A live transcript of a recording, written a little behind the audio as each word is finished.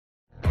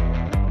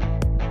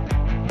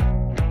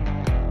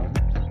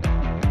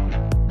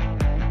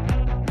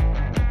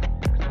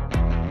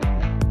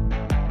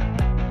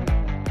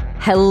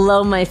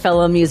Hello, my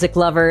fellow music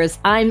lovers.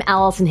 I'm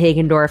Allison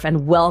Hagendorf,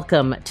 and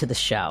welcome to the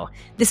show.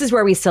 This is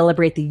where we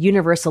celebrate the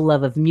universal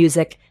love of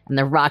music and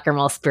the rock and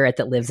roll spirit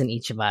that lives in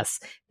each of us.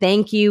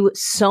 Thank you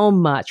so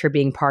much for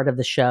being part of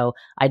the show.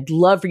 I'd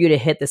love for you to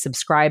hit the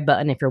subscribe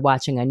button if you're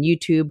watching on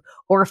YouTube,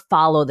 or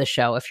follow the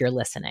show if you're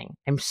listening.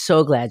 I'm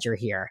so glad you're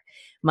here.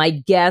 My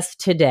guest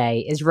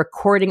today is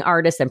recording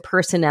artist and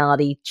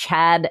personality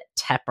Chad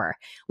TEPPER.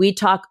 We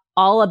talk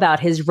all about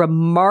his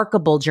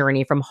remarkable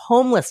journey from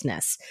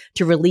homelessness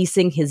to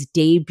releasing his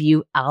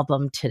debut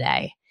album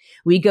today.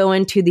 We go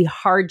into the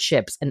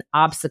hardships and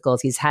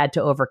obstacles he's had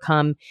to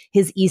overcome,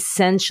 his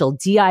essential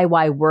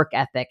DIY work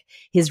ethic,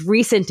 his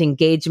recent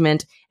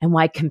engagement, and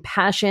why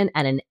compassion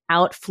and an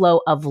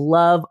outflow of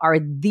love are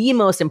the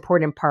most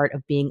important part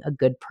of being a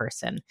good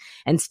person.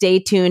 And stay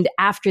tuned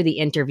after the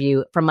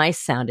interview for my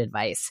sound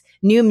advice.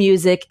 New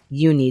music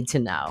you need to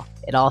know.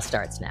 It all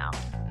starts now.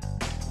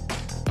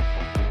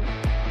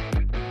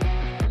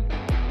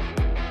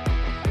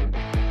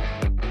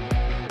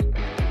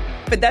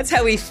 But that's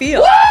how we feel.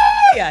 Woo!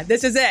 Yeah,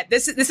 this is it.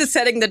 This is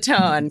setting the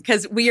tone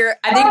because we are.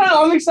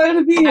 I'm excited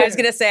to be here. I was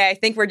gonna say, I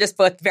think we're just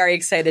both very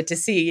excited to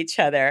see each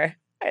other.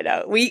 I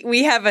know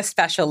we have a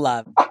special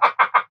love.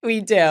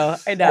 We do.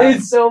 I know.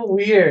 It's so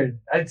weird.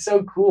 It's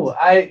so cool.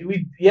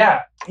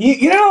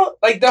 You know,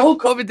 like the whole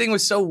COVID thing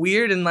was so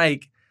weird, and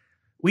like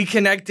we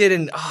connected,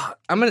 and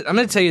I'm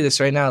gonna tell you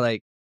this right now,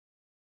 like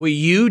what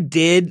you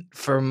did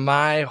for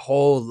my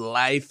whole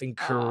life and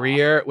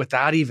career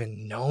without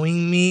even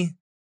knowing me.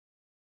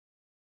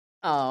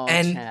 Oh,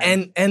 and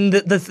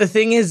the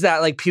thing is that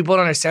like people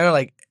don't understand,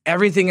 like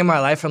everything in my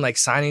life, from like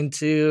signing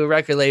to a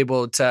record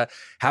label to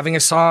having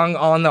a song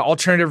on the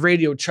alternative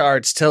radio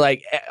charts to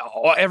like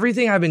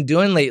everything I've been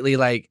doing lately.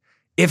 Like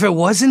if it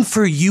wasn't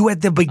for you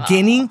at the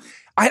beginning,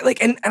 I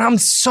like, and I'm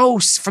so,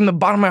 from the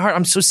bottom of my heart,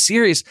 I'm so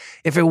serious.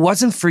 If it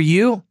wasn't for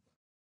you,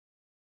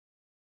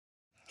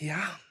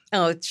 yeah.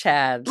 Oh,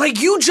 Chad.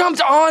 Like you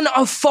jumped on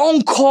a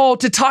phone call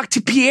to talk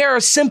to Pierre,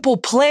 a Simple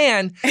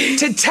Plan,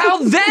 to tell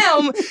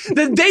them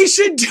that they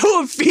should do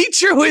a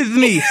feature with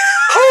me. Who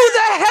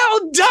the hell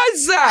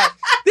does that?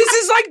 This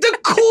is like the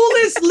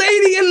coolest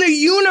lady in the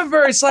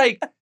universe.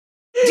 Like,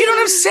 do you know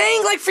what I'm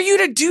saying? Like for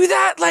you to do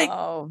that, like,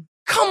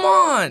 come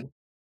on.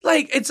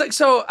 Like, it's like,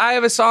 so I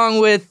have a song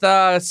with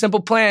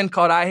Simple Plan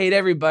called I Hate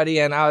Everybody,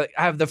 and I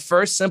have the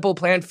first Simple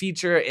Plan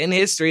feature in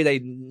history. They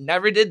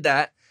never did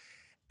that.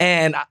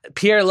 And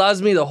Pierre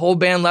loves me, the whole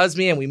band loves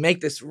me, and we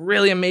make this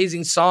really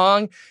amazing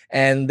song.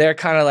 And they're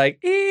kind of like,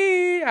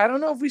 I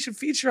don't know if we should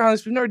feature on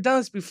this. We've never done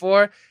this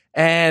before.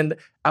 And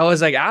I was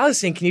like,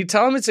 Allison, can you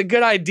tell them it's a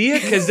good idea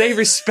because they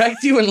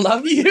respect you and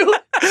love you?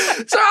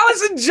 So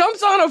Allison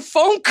jumps on a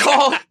phone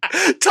call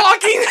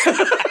talking.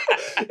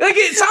 Like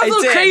it sounds a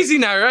little crazy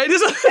now, right?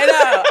 I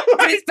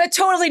know. But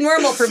totally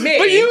normal for me.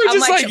 But you were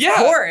just like, yeah.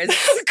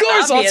 Of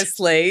course.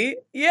 Obviously.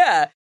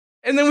 Yeah.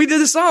 And then we did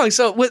the song.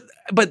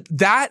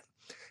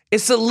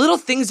 It's the little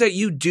things that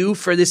you do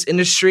for this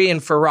industry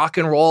and for rock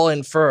and roll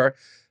and for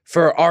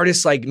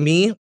artists like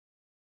me.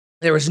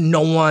 There was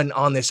no one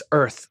on this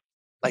earth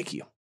like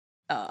you.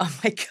 Oh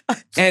my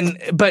God.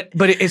 But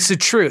it's the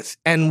truth.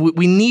 And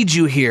we need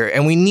you here.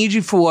 And we need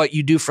you for what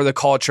you do for the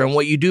culture and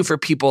what you do for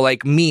people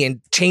like me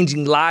and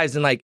changing lives.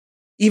 And like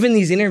even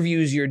these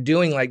interviews you're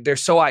doing, like they're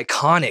so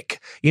iconic.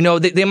 You know,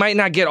 they might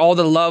not get all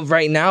the love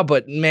right now,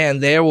 but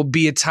man, there will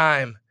be a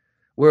time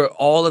where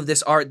all of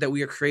this art that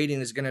we are creating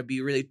is going to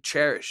be really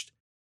cherished.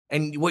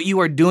 And what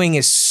you are doing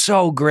is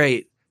so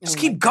great. Just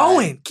keep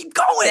going. God. Keep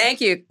going.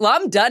 Thank you. Well,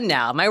 I'm done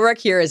now. My work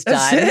here is done.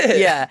 That's it.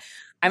 Yeah.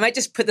 I might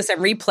just put this on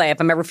replay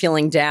if I'm ever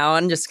feeling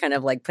down. Just kind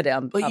of like put it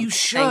on. But you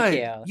should. Thank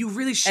you. You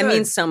really should. It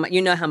means so much.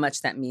 You know how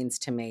much that means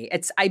to me.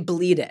 I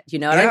bleed it. You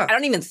know, Yeah. I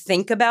don't even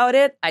think about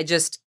it. I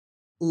just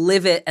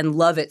live it and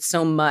love it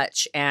so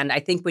much. And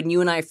I think when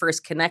you and I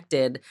first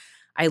connected,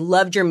 I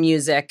loved your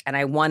music and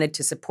I wanted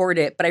to support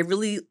it, but I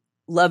really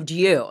loved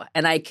you.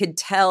 And I could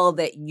tell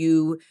that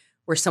you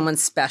were someone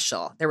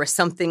special. There was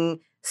something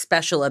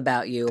special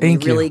about you.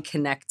 Thank you. Really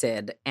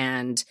connected.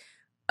 And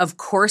of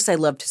course, I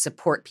love to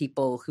support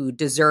people who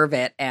deserve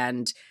it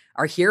and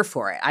are here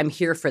for it. I'm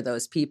here for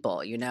those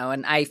people, you know?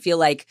 And I feel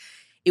like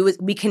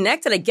we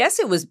connected. I guess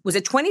it was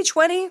it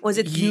 2020? Was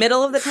it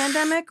middle of the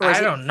pandemic? Or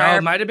I don't know.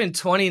 It might have been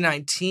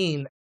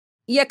 2019.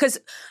 Yeah, because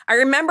I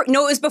remember,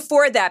 no, it was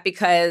before that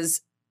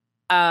because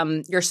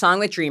your song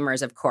with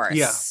Dreamers, of course.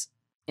 Yeah.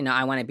 You know,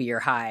 I Want to Be Your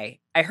High.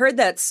 I heard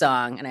that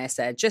song and I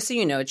said, just so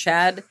you know,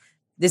 Chad,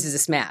 this is a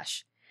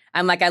smash.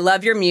 I'm like, I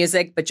love your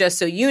music, but just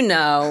so you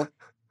know,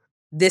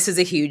 this is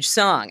a huge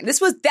song.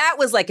 That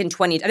was like in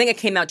I think it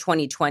came out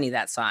 2020,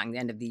 that song, the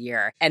end of the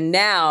year. And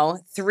now,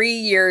 3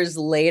 years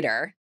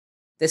later,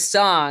 the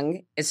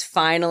song is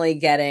finally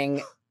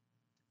getting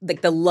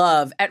like the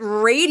love at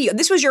radio.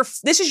 This is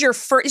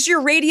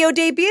your radio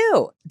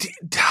debut.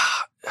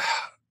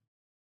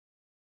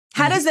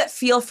 How does that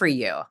feel for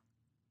you?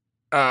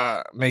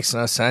 Makes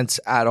no sense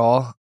at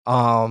all.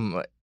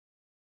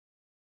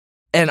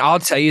 And I'll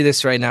tell you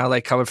this right now,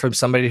 like coming from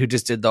somebody who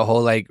just did the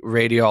whole like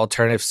radio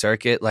alternative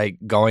circuit, like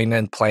going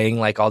and playing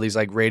like all these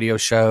like radio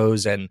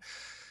shows and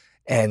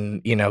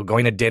you know,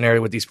 going to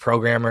dinner with these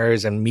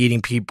programmers and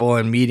meeting people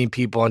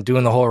and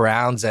doing the whole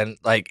rounds. And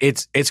like,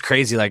 it's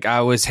crazy. Like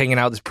I was hanging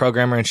out with this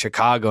programmer in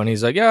Chicago and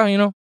he's like, yeah, you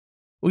know,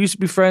 we used to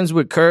be friends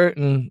with Kurt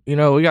and, you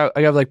know,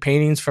 I got like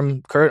paintings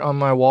from Kurt on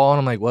my wall. And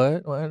I'm like,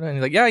 what? And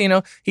he's like, yeah, you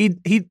know,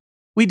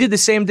 we did the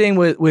same thing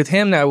with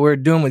him that we're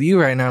doing with you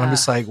right now. And I'm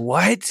just like,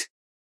 what?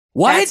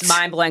 That's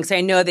mind-blowing. So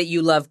I know that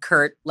you love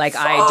Kurt like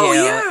I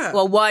do. Yeah.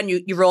 Well, one,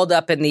 you rolled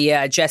up in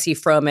the Jesse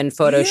Froman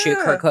photo shoot,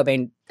 Kurt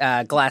Cobain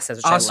glasses,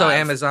 which also I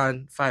love.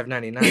 Amazon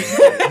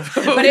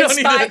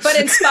 $5.99. but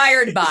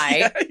inspired by.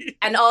 Yeah.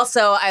 And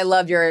also, I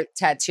love your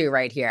tattoo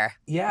right here.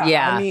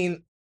 Yeah. I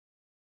mean,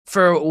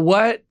 for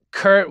what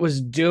Kurt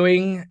was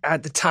doing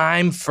at the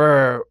time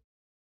for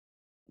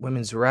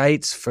women's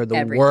rights, for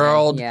the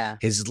world,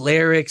 his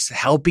lyrics,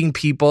 helping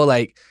people,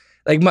 like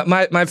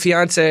my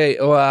fiance,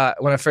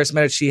 when I first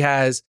met her, she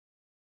has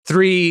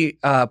 3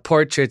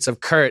 portraits of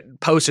Kurt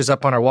posters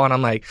up on her wall, and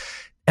I'm like,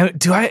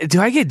 do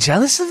I get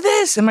jealous of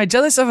this? Am I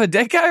jealous of a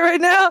dead guy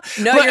right now?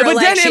 No, but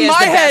like, then in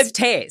my head, best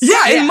taste.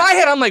 In my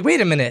head, I'm like,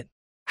 wait a minute.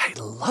 I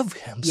love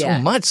him so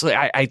much.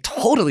 Like I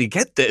totally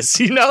get this,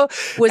 you know?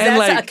 Was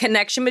that a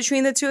connection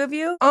between the two of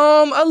you?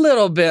 A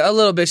little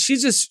bit.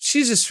 She's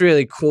just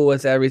really cool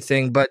with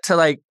everything. But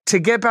to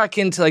get back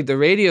into like the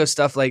radio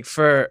stuff, like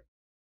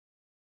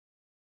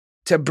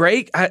to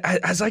break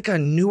as like a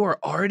newer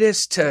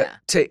artist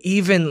to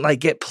even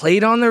like get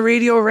played on the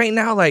radio right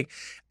now, like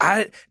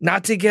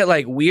not to get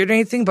like weird or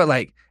anything, but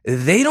like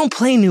they don't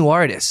play new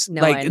artists.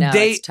 No, like I know,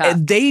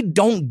 they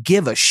don't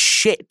give a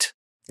shit.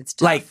 It's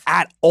tough. Like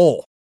at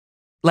all.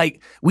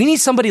 Like we need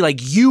somebody like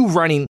you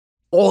running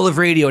all of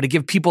radio to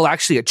give people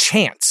actually a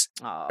chance.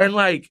 Oh. And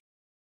like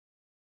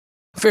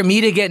for me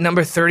to get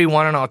number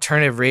 31 on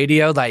alternative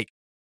radio, like,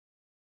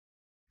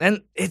 and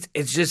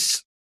it's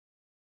just,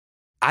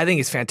 I think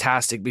it's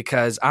fantastic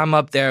because I'm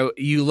up there.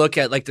 You look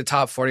at like the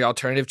top 40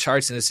 alternative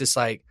charts and it's just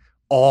like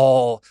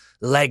all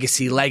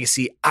legacy,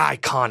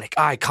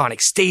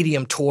 iconic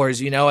stadium tours,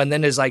 you know? And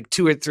then there's like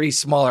 2 or 3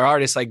 smaller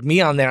artists like me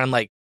on there. I'm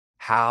like,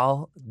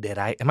 am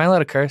I allowed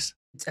to curse?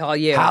 It's all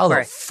you. How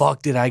the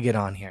fuck did I get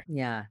on here?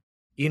 Yeah.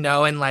 You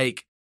know, and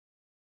like,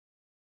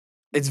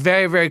 it's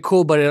very, very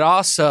cool, but it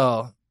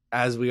also,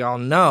 as we all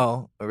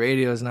know,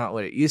 radio is not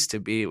what it used to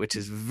be, which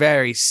is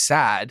very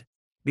sad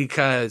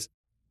because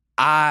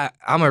I'm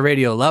a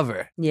radio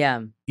lover.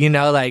 Yeah. You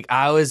know, like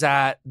I was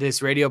at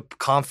this radio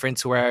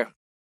conference where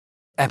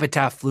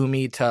Epitaph flew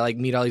me to like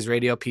meet all these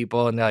radio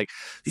people, and they're like,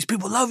 "These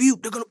people love you.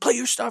 They're gonna play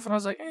your stuff." And I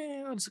was like,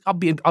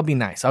 "I'll be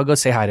nice. I'll go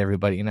say hi to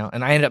everybody," you know.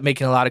 And I ended up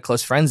making a lot of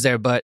close friends there.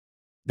 But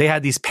they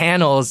had these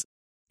panels,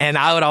 and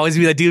I would always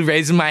be the dude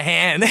raising my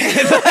hand. Of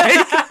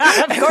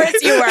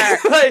course you were.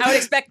 I would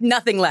expect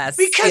nothing less.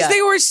 Because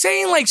they were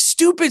saying like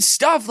stupid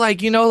stuff,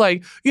 like, you know,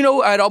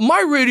 at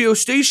my radio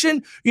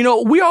station, you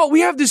know, we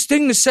have this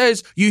thing that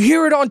says you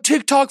hear it on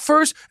TikTok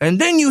first,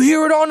 and then you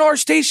hear it on our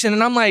station.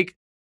 And I'm like,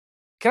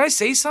 can I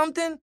say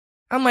something?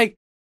 I'm like,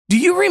 do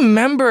you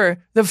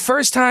remember the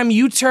first time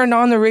you turned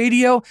on the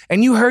radio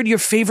and you heard your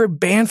favorite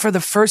band for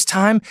the first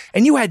time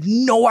and you had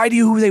no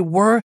idea who they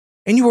were?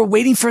 And you were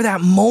waiting for that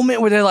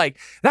moment where they're like,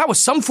 that was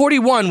Sum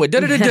 41 with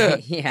da-da-da-da.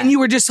 Yeah. And you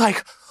were just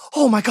like,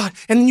 oh my God.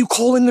 And then you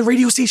call in the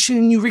radio station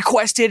and you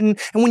request it. And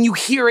when you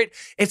hear it,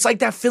 it's like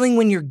that feeling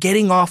when you're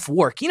getting off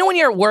work. You know, when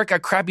you're at work, a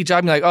crappy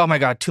job, you're like, oh my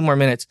God, 2 more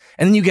minutes.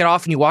 And then you get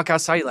off and you walk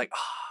outside, you're like,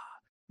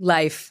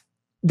 life.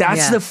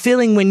 That's the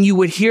feeling when you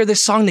would hear the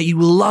song that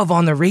you love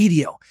on the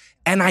radio.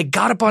 And I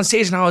got up on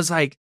stage and I was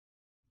like,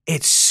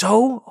 it's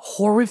so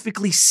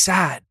horrifically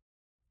sad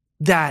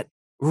that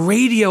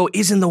radio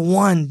isn't the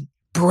one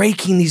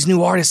breaking these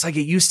new artists like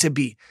it used to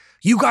be.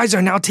 You guys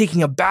are now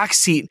taking a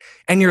backseat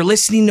and you're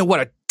listening to what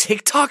a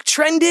TikTok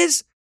trend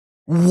is?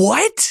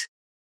 What?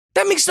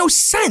 That makes no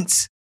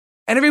sense.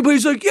 And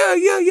everybody's like,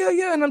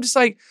 yeah. And I'm just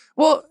like,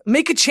 well,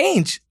 make a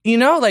change, you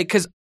know? Like,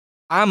 because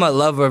I'm a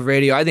lover of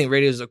radio. I think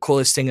radio is the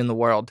coolest thing in the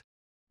world.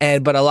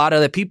 But a lot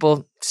of the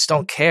people just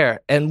don't care.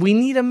 And we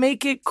need to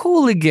make it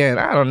cool again.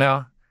 I don't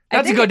know.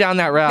 Not to go down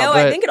that route. No,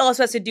 I think it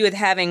also has to do with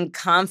having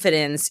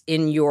confidence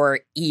in your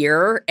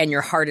ear and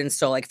your heart and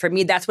soul. Like for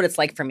me, that's what it's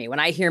like for me.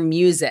 When I hear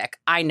music,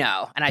 I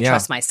know and I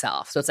trust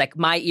myself. So it's like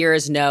my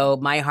ears know,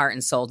 my heart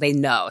and soul, they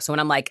know. So when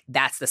I'm like,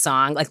 that's the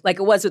song, like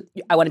it was with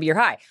I Want to Be Your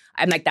High.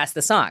 I'm like, that's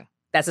the song.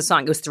 That's the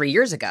song. It was 3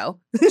 years ago.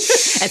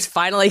 It's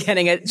finally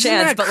getting a chance. Isn't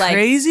that but like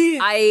crazy?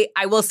 I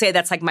will say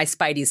that's like my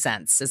spidey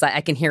sense. Is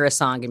I can hear a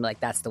song and be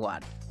like, that's the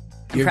one.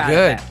 You're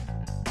good.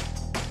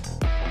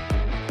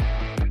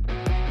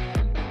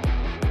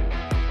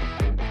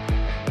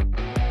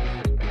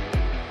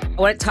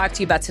 I want to talk to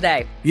you about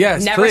today.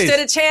 Yes, Never please. Stood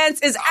a Chance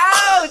is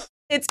out.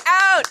 It's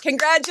out.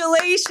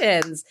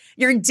 Congratulations.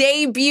 Your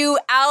debut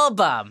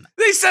album.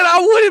 They said I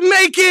wouldn't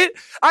make it.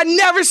 I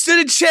never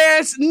stood a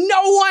chance.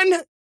 No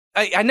one.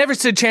 I never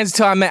stood a chance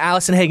until I met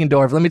Allison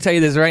Hagendorf. Let me tell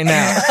you this right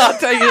now. I'll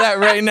tell you that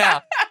right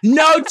now.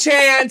 No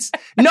chance.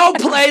 No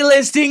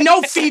playlisting.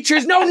 No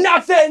features. No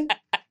nothing.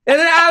 And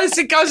then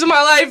Allison comes in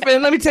my life,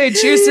 and let me tell you,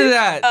 cheers to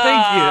that.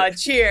 Thank you.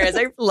 Cheers.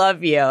 I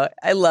love you.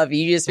 I love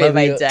you. You just made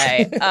my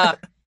day.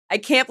 I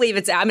can't believe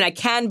it's out. I mean, I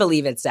can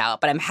believe it's out,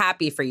 but I'm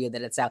happy for you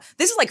that it's out.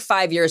 This is like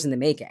 5 years in the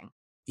making.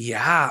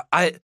 Yeah.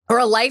 Or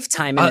a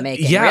lifetime in the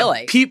making,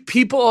 really.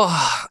 People,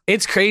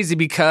 it's crazy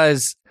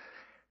because,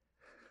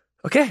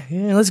 okay,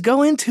 let's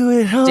go into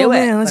it. Oh,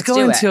 man, let's go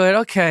into it.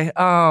 Okay.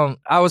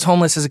 I was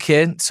homeless as a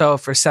kid. So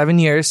for 7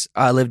 years,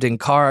 I lived in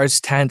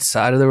cars, tents,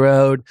 side of the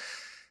road.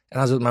 And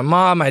I was with my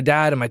mom, my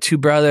dad, and my two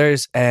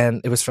brothers. And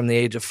it was from the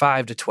age of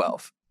 5 to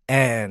 12.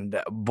 And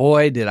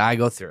boy, did I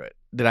go through it.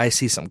 Did I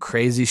see some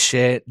crazy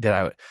shit?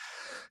 Yeah,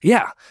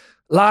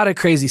 a lot of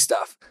crazy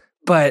stuff.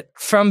 But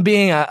from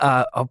being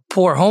a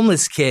poor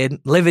homeless kid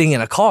living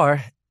in a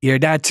car, your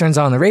dad turns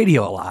on the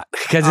radio a lot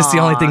because it's the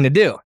only thing to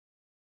do.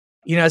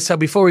 You know, so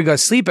before we go to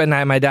sleep at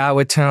night, my dad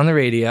would turn on the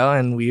radio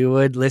and we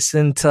would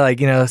listen to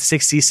 60s,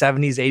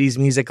 70s, 80s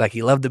music. Like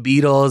he loved the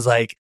Beatles,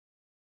 like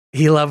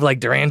he loved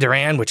like Duran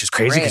Duran, which is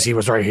crazy because he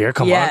was right here.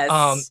 Come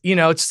on.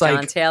 It's John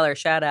like Taylor,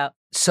 shout out.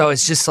 So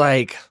it's just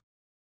like,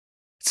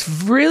 it's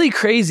really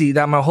crazy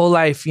that my whole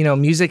life,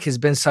 music has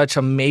been such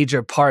a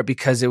major part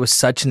because it was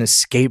such an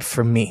escape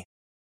for me.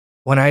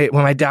 When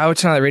my dad would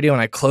turn on the radio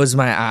and I closed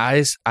my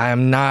eyes, I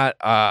am not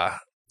a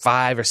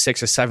 5 or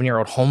 6 or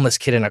 7-year-old homeless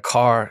kid in a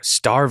car,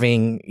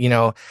 starving,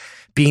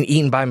 being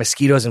eaten by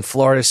mosquitoes in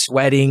Florida,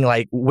 sweating,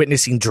 like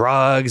witnessing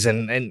drugs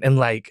and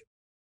like,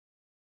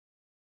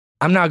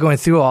 I'm not going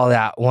through all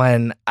that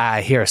when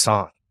I hear a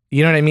song.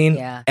 You know what I mean?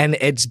 Yeah. And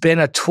it's been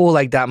a tool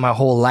like that my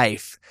whole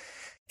life.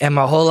 And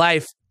my whole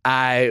life,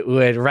 I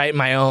would write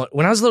my own.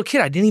 When I was a little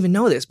kid, I didn't even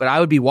know this, but I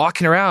would be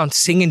walking around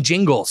singing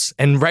jingles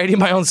and writing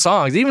my own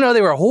songs, even though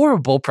they were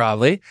horrible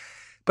probably.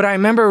 But I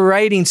remember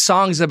writing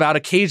songs about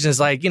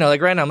occasions like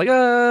right now, I'm like,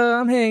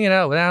 I'm hanging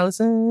out with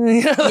Allison.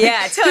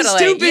 Yeah,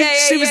 totally.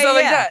 Stupid stuff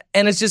like that.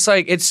 And it's just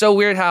like, it's so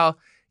weird how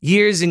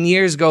years and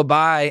years go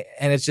by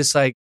and it's just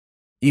like,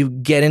 you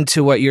get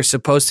into what you're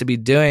supposed to be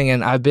doing.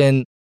 And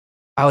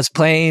I was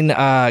playing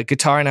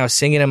guitar and I was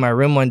singing in my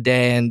room one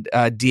day and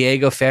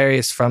Diego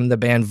Farias from the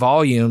band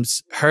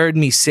Volumes heard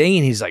me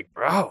singing. He's like,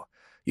 bro,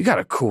 you got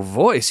a cool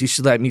voice. You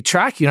should let me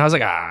track you. And I was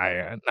like,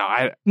 no,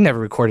 I never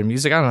recorded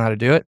music. I don't know how to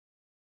do it.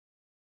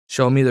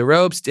 Showed me the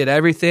ropes, did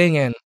everything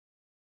and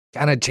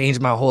kind of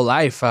changed my whole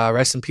life.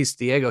 Rest in peace,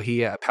 Diego.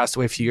 He passed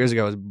away a few years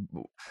ago. It was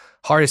the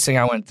hardest thing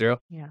I went through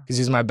because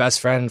he's my best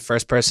friend,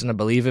 first person to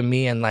believe in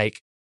me. And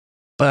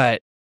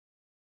but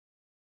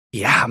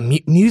yeah,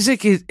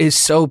 music is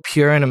so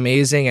pure and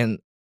amazing. And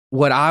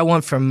what I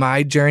want from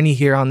my journey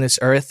here on this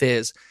earth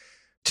is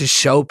to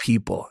show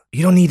people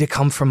you don't need to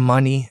come from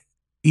money.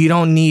 You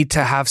don't need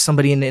to have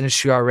somebody in the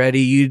industry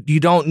already. You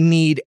don't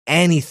need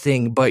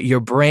anything but your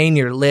brain,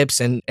 your lips,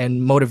 and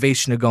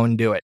motivation to go and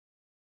do it.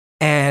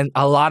 And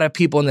a lot of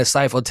people in this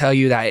life will tell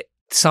you that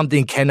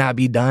something cannot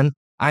be done.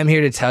 I'm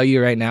here to tell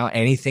you right now,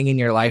 anything in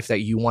your life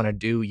that you want to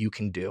do, you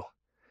can do.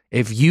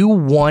 If you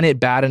want it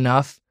bad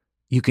enough,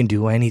 you can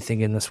do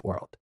anything in this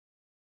world.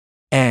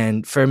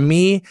 And for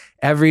me,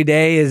 every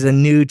day is a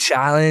new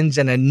challenge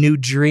and a new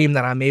dream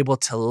that I'm able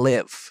to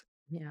live.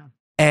 Yeah.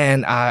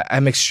 And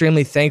I'm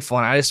extremely thankful.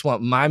 And I just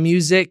want my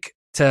music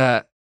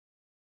to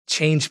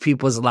change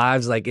people's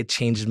lives like it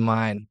changed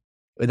mine.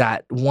 With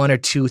that 1 or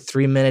 2,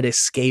 3 minute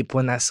escape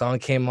when that song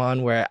came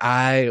on where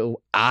I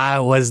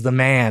was the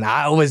man.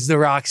 I was the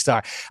rock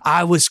star.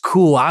 I was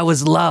cool. I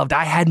was loved.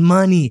 I had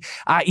money.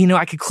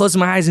 I could close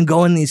my eyes and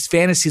go in these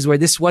fantasies where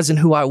this wasn't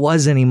who I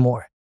was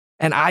anymore.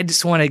 And I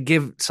just want to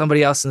give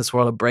somebody else in this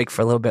world a break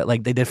for a little bit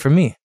like they did for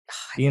me.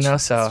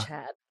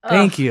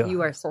 Thank you.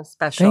 You are so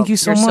special. Thank you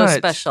so much. You're so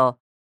special.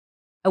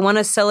 I want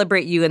to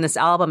celebrate you in this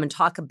album and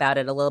talk about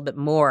it a little bit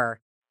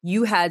more.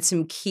 You had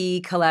some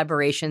key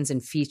collaborations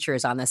and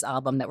features on this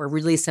album that were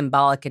really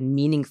symbolic and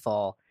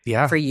meaningful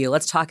for you.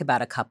 Let's talk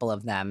about a couple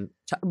of them.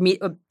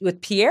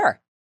 With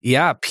Pierre.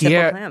 Yeah,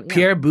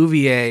 Pierre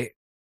Bouvier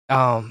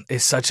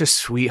is such a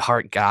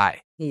sweetheart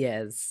guy. He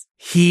is.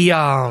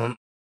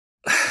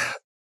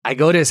 I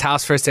go to his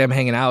house first day I'm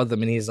hanging out with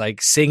him and he's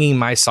like singing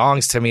my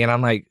songs to me and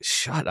I'm like,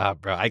 shut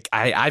up, bro.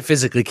 I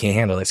physically can't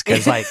handle this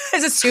because like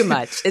is this too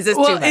much? Is this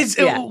too much?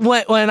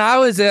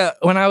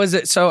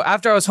 So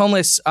after I was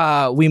homeless,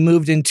 we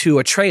moved into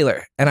a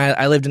trailer and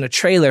I lived in a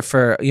trailer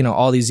for,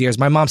 all these years.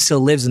 My mom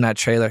still lives in that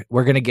trailer.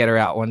 We're going to get her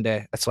out one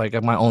day. That's like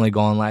my only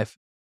goal in life.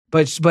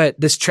 But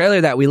this trailer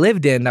that we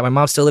lived in that my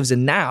mom still lives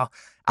in now,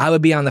 I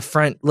would be on the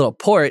front little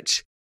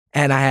porch.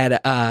 And I had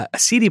a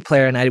CD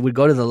player and I would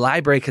go to the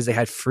library because they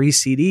had free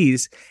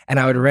CDs and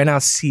I would rent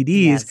out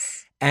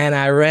CDs and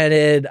I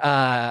rented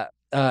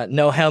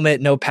No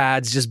Helmet, No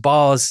Pads, Just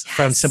Balls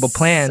from Simple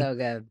Plan. So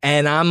good.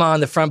 And I'm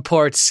on the front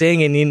porch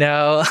singing,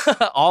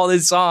 all the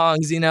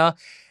songs,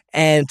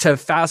 and to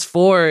fast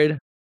forward,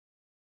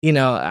 I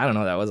don't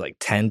know, that was like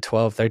 10,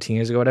 12, 13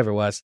 years ago, whatever it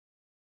was.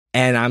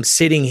 And I'm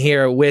sitting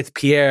here with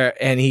Pierre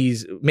and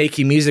he's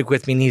making music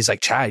with me and he's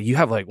like, Chad, you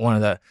have like one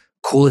of the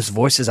coolest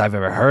voices I've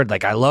ever heard.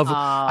 Like I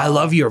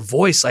love your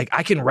voice. Like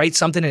I can write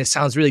something and it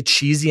sounds really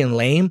cheesy and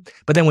lame,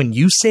 but then when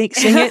you sing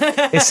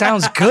it, it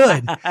sounds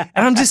good. And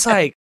I'm just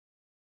like,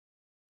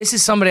 this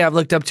is somebody I've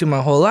looked up to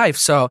my whole life.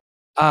 So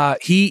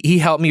he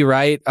helped me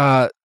write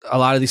a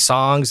lot of these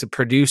songs,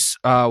 produce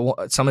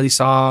some of these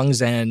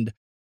songs, and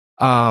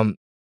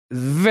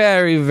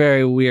very,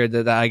 very weird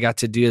that I got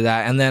to do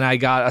that. And then I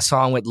got a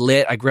song with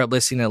Lit. I grew up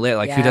listening to Lit.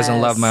 Like, who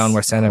doesn't love My Own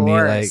Worst Enemy?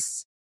 Like,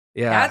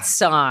 yeah. That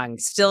song,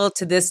 still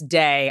to this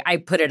day, I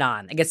put it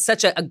on. Like, it's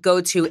such a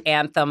go-to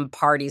anthem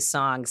party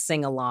song,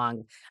 sing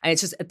along. And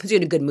it puts you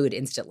in a good mood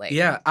instantly.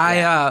 Yeah.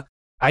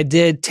 I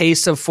did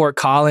Taste of Fort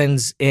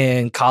Collins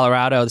in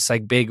Colorado. It's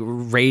like big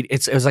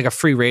it was like a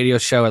free radio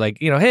show. Like,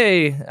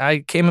 hey, I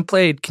came and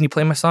played. Can you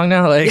play my song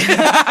now? Like, something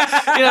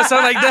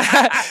like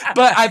that.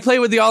 But I played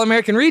with the All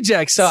American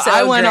Rejects. So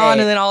I went on,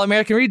 and then All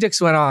American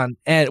Rejects went on,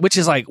 and which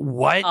is like,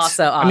 what?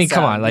 Also awesome. I mean,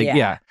 come on. Like,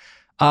 yeah.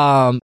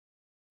 But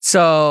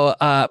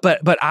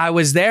I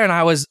was there,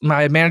 and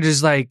my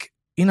manager's like,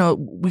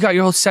 we got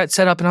your whole set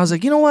up. And I was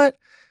like, you know what?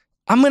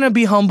 I'm going to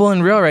be humble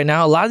and real right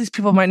now. A lot of these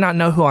people might not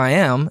know who I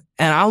am,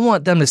 and I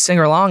want them to sing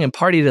along and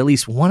party to at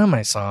least one of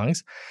my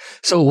songs.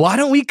 So why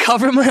don't we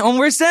cover My Own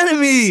Worst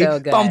Enemy? So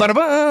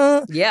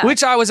good. Yeah.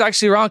 Which I was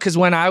actually wrong, because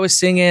when I was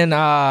singing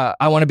I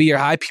Want to Be Your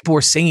High, people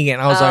were singing it,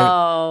 and I was like,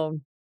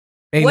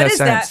 what is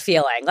that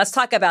feeling? Let's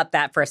talk about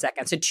that for a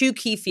second. So 2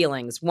 key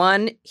feelings.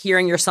 One,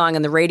 hearing your song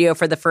on the radio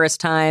for the first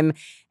time,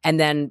 and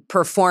then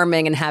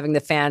performing and having the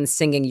fans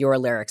singing your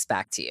lyrics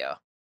back to you.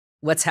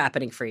 What's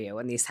happening for you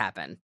when these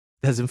happen?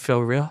 Doesn't feel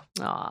real.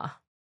 Aw.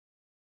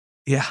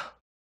 Yeah.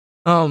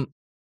 I'm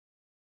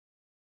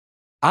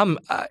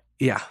not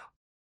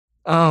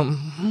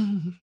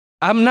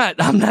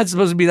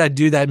supposed to be that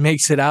dude that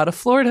makes it out of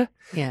Florida.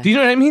 Yeah. Do you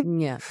know what I mean?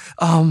 Yeah.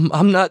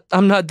 I'm not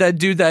that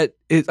dude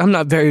I'm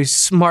not very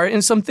smart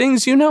in some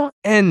things,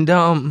 And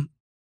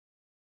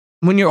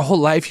when your whole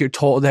life you're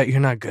told that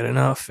you're not good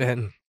enough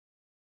and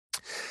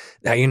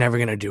that you're never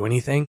going to do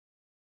anything,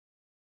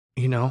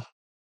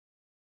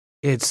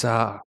 it's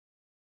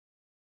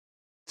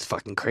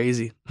fucking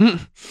crazy.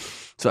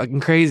 It's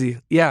fucking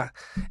crazy. Yeah.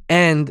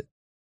 And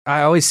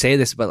I always say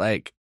this, but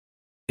like,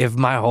 if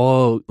my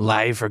whole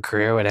life or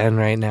career would end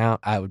right now,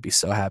 I would be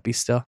so happy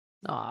still.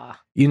 Aw.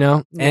 And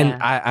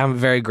Yeah. I'm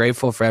very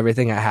grateful for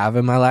everything I have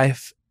in my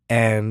life.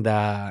 And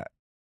sorry.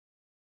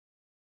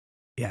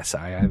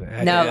 I'm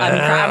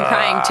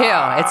crying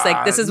too. It's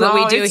like, this is what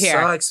we do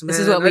here. Sucks, this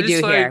is what we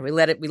do here. We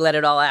let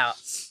it all out.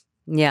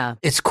 Yeah.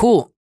 It's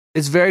cool.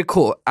 It's very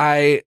cool.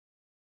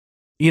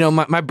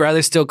 My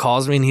brother still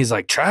calls me, and he's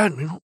like, Chad,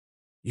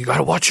 you got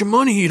to watch your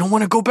money. You don't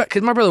want to go back.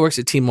 Because my brother works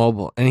at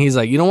T-Mobile, and he's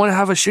like, you don't want to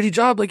have a shitty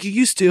job like you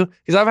used to.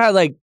 Because I've had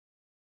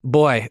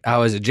I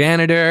was a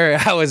janitor.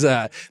 I was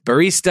a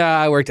barista.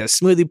 I worked at a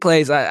smoothie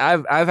place.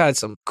 I've had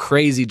some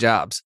crazy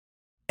jobs.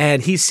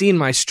 And he's seen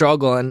my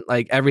struggle and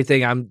like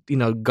everything I'm,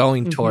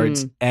 going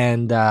towards.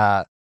 And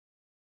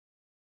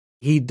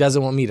he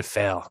doesn't want me to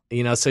fail,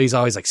 so he's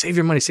always like, save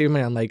your money.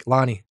 I'm like,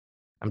 Lonnie,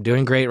 I'm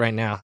doing great right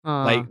now.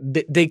 Like,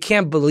 they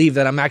can't believe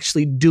that I'm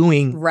actually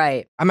doing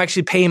right. I'm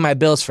actually paying my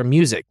bills for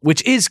music,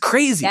 which is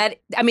crazy.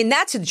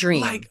 That's a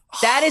dream.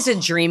 That is a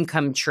dream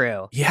come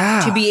true.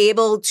 Yeah. To be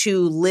able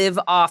to live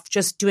off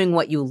just doing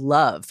what you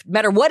love, no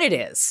matter what it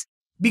is.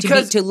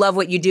 Because to love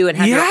what you do and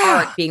have your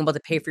art being able to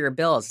pay for your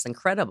bills. It's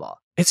incredible.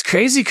 It's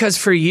crazy because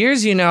for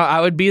years, I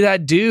would be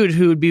that dude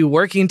who would be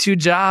working 2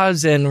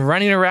 jobs and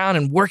running around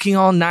and working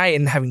all night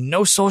and having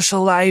no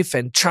social life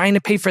and trying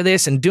to pay for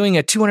this and doing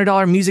a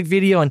 $200 music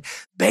video and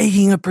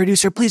begging a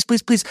producer, please,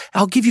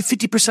 I'll give you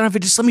 50% of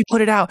it. Just let me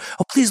put it out.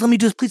 Oh, please, let me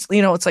do this. Please.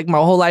 It's like my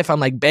whole life I'm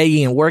like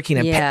begging and working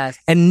and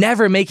and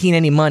never making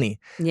any money.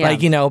 Yeah.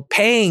 Like,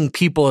 paying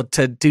people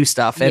to do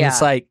stuff. And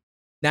it's like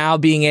now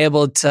being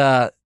able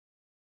to...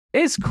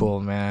 It's cool,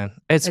 man.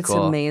 It's cool.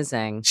 It's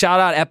amazing. Shout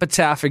out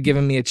Epitaph for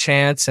giving me a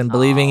chance and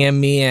believing in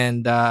me.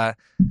 And look,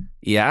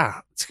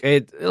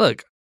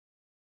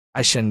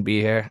 I shouldn't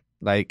be here.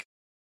 Like,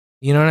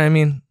 you know what I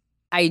mean?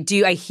 I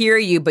do. I hear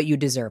you, but you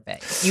deserve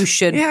it. You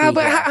should. Yeah,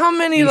 but how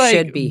many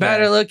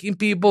better looking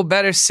people,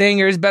 better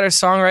singers, better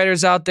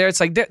songwriters out there? It's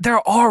like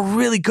there are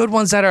really good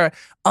ones that are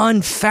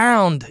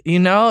unfound.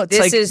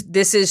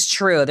 This is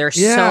true.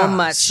 There's so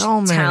much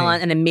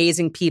talent and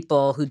amazing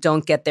people who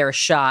don't get their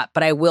shot.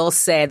 But I will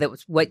say that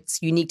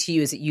what's unique to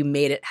you is that you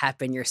made it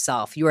happen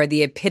yourself. You are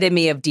the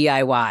epitome of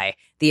DIY.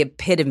 The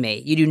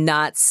epitome. You do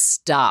not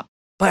stop.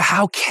 But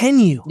how can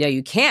you? No,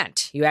 you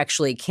can't. You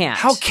actually can't.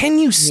 How can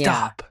you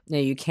stop? Yeah. No,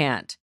 you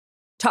can't.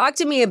 Talk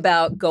to me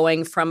about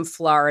going from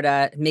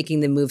Florida,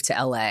 making the move to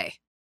LA.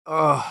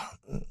 Oh,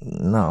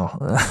 no.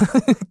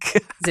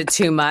 Is it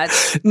too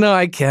much? No,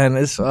 I can.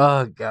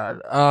 Oh,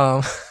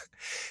 God.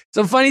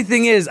 So funny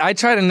thing is, I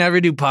try to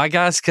never do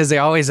podcasts because they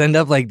always end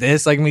up like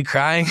this, like me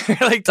crying,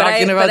 like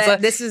talking about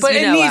stuff. But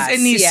it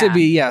needs to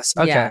be, yes.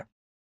 Okay. Yeah.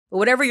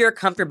 Whatever you're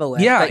comfortable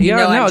with. Yeah,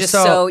 but,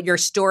 so your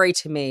story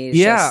to me is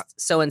just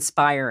so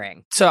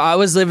inspiring. So I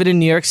was living in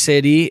New York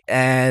City,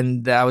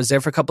 and I was there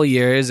for a couple of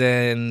years,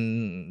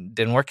 and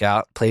didn't work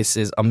out. Place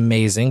is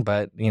amazing,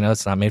 but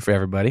it's not made for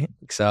everybody.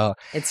 So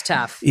it's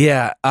tough.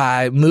 Yeah,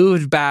 I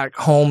moved back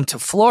home to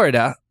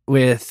Florida,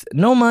 with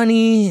no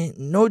money,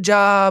 no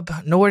job,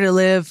 nowhere to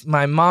live.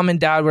 My mom and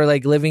dad were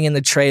like living in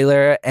the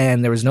trailer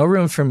and there was no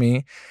room for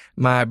me.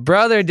 My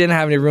brother didn't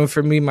have any room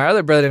for me. My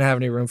other brother didn't have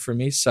any room for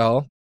me.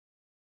 So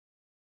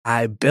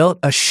I built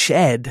a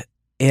shed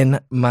in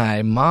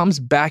my mom's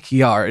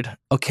backyard,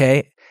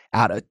 okay,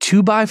 out of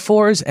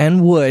 2x4s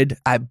and wood.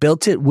 I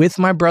built it with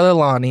my brother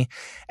Lonnie,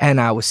 and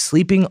I was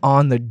sleeping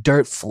on the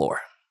dirt floor.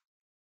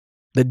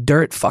 The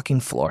dirt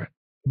fucking floor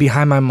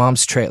behind my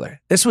mom's trailer.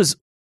 This was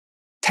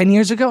 10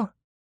 years ago.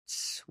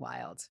 It's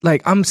wild.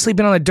 Like, I'm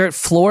sleeping on the dirt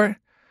floor,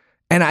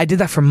 and I did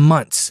that for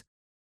months.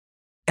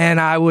 And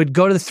I would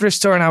go to the thrift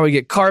store and I would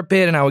get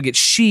carpet and I would get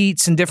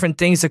sheets and different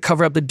things to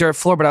cover up the dirt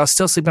floor, but I was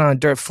still sleeping on a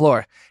dirt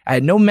floor. I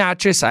had no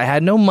mattress, I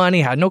had no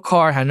money, had no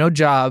car, had no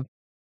job.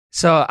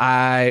 So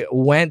I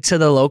went to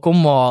the local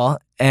mall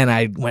and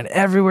I went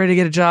everywhere to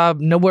get a job.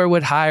 Nowhere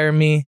would hire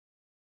me.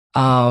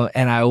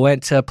 And I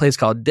went to a place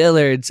called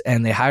Dillard's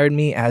and they hired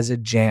me as a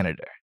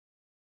janitor.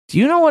 Do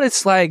you know what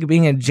it's like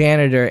being a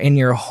janitor in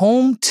your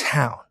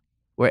hometown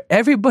where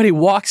everybody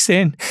walks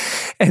in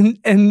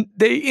and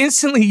they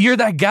instantly, you're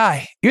that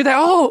guy. You're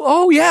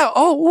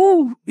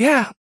that,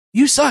 yeah,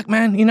 you suck,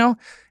 man. You know,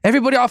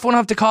 everybody off went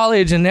off to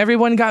college and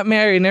everyone got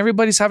married and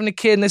everybody's having a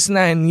kid and this and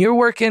that. And you're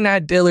working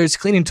at Dillard's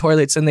cleaning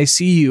toilets and they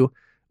see you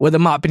with a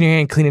mop in your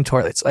hand cleaning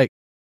toilets, like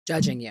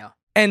judging you.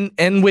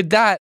 And with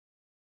that,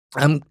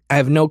 I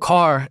have no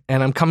car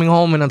and I'm coming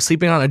home and I'm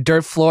sleeping on a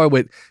dirt floor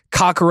with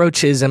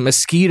cockroaches and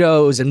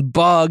mosquitoes and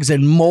bugs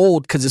and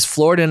mold because it's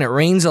Florida and it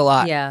rains a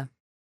lot. Yeah.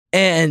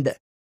 And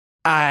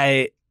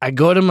I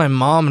go to my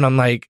mom and I'm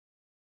like,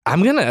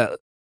 I'm going to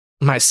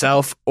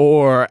myself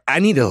or I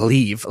need to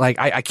leave. Like,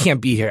 I can't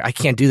be here. I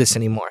can't do this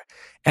anymore.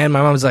 And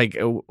my mom's like,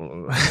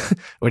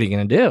 what are you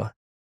going to do?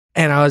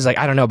 And I was like,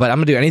 I don't know, but I'm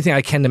going to do anything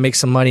I can to make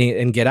some money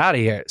and get out of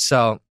here.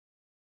 So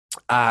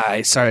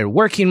I started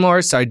working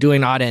more, started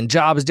doing odd end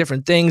jobs,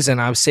 different things.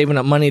 And I was saving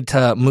up money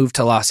to move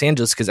to Los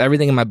Angeles because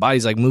everything in my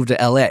body's like, move to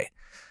LA.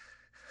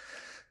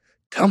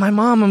 Tell my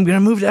mom I'm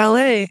going to move to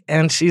LA.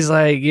 And she's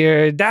like,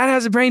 your dad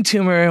has a brain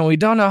tumor and we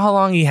don't know how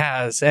long he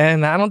has.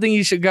 And I don't think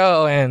you should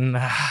go. And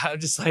I'm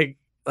just like,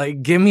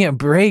 give me a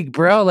break,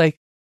 bro. Like,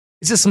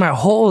 it's just my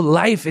whole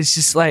life. It's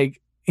just like,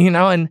 you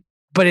know,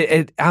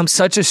 but I'm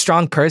such a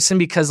strong person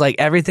because like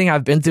everything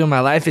I've been through in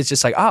my life is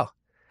just like, oh,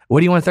 what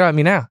do you want to throw at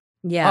me now?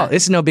 Yeah. Oh,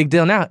 it's no big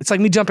deal now. It's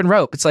like me jumping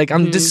rope. It's like,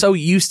 I'm just so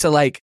used to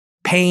like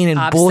pain and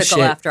obstacle bullshit.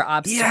 After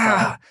obstacle.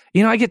 Yeah.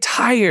 You know, I get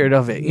tired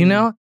of it, you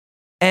know?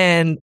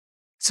 And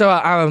so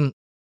I'm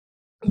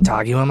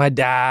talking with my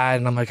dad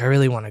and I'm like, I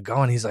really want to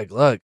go. And he's like,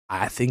 look,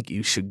 I think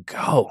you should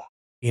go.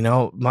 You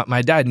know,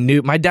 my dad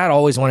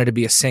always wanted to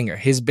be a singer.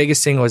 His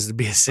biggest thing was to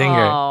be a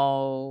singer.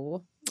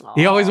 Oh.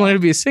 He always wanted to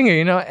be a singer,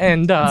 you know?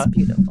 And that's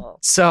beautiful.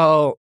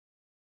 So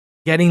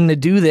getting to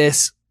do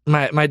this,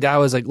 my dad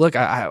was like, look,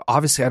 I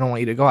obviously I don't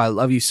want you to go. I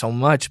love you so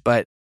much.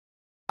 But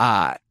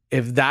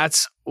if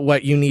that's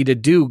what you need to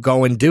do,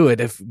 go and do it.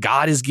 If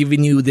God is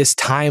giving you this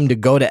time to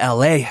go to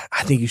LA,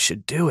 I think you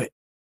should do it.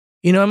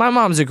 You know, and my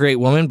mom's a great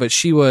woman, but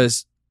she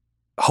was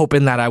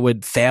hoping that I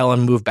would fail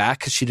and move back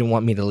because she didn't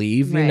want me to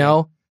leave, you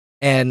know?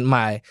 And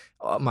my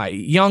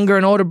younger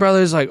and older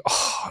brother's like,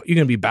 oh, you're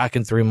going to be back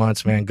in 3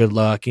 months, man. Good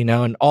luck, you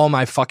know? And all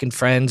my fucking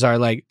friends are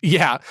like,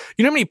 yeah.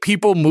 You know how many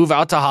people move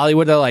out to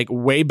Hollywood that are like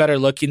way better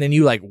looking than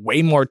you, like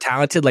way more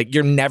talented? Like,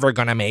 you're never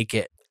going to make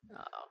it.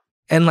 Oh.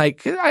 And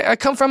like, I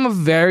come from a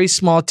very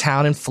small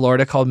town in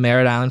Florida called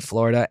Merritt Island,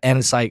 Florida. And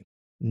it's like,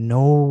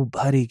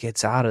 nobody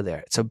gets out of there.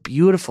 It's a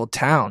beautiful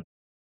town.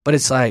 But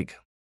it's like,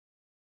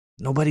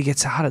 nobody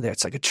gets out of there.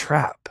 It's like a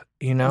trap,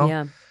 you know?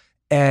 Yeah.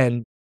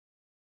 And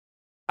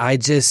I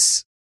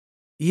just,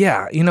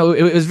 yeah, you know,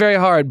 it was very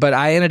hard, but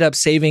I ended up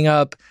saving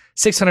up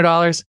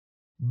 $600,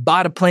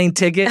 bought a plane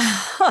ticket,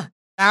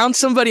 found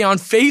somebody on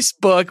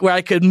Facebook where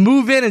I could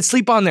move in and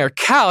sleep on their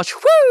couch,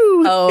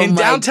 in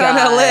downtown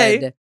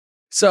LA.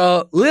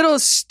 So little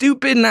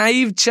stupid,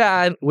 naive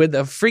Chad with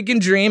a freaking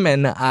dream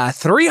and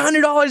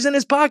 $300 in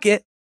his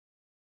pocket.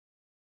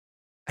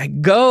 I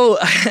go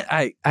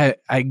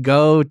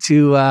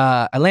to,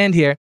 I land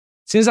here. As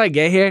soon as I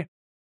get here,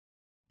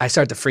 I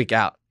start to freak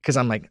out because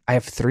I'm like, I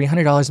have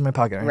 $300 in my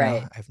pocket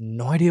right now. I have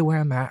no idea where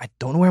I'm at. I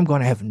don't know where I'm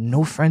going. I have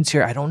no friends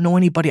here. I don't know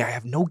anybody. I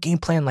have no game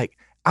plan.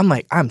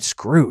 I'm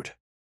screwed.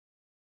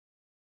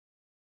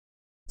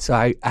 So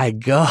I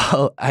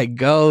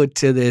go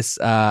to this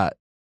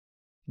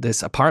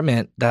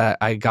apartment that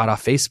I got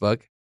off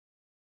Facebook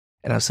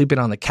and I'm sleeping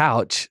on the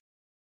couch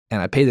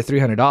and I pay the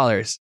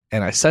 $300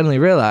 and I suddenly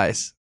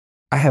realize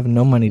I have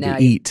no money to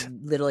eat.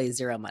 Literally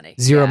zero money.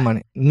 Zero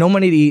money. No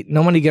money to eat.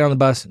 No money to get on the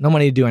bus. No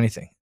money to do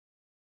anything.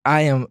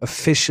 I am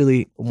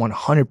officially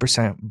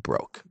 100%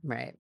 broke.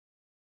 Right.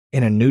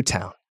 In a new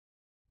town.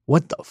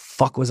 What the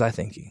fuck was I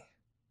thinking?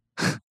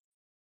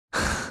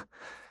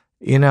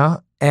 You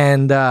know?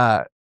 And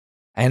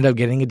I ended up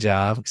getting a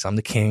job because I'm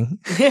the king.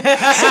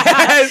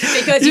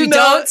 Because you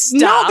don't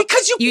stop. No,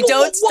 because you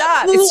don't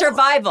stop. It's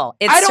survival.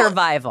 It's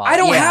survival. I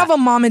don't have a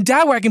mom and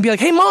dad where I can be like,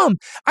 hey, mom,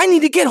 I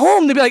need to get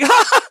home. They'd be like,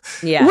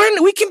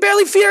 we can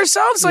barely feed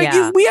ourselves.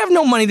 Like, we have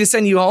no money to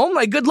send you home.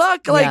 Like, good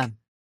luck. Like,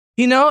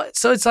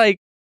 so it's like,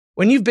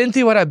 when you've been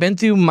through what I've been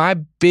through, my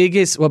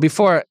biggest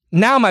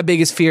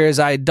fear is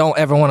I don't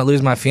ever want to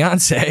lose my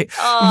fiance.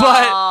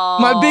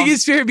 But my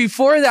biggest fear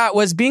before that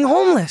was being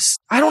homeless.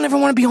 I don't ever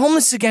want to be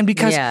homeless again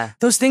because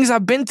those things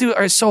I've been through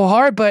are so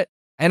hard. But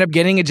I end up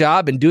getting a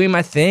job and doing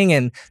my thing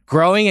and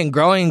growing and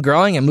growing and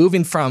growing and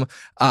moving from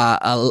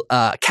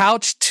a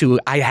couch to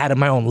I had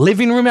my own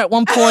living room at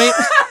one point.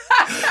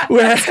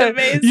 That's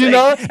amazing.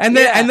 And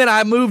then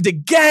I moved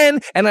again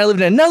and I lived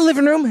in another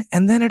living room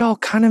and then it all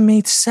kind of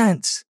made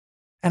sense.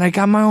 And I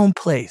got my own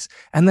place.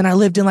 And then I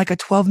lived in like a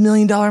 $12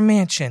 million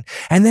mansion.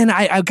 And then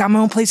I got my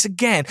own place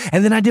again.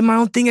 And then I did my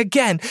own thing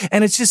again.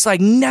 And it's just like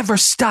never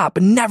stop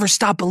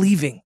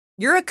believing.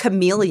 You're a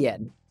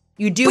chameleon.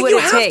 You do what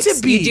it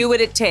takes. You do what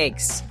it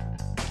takes.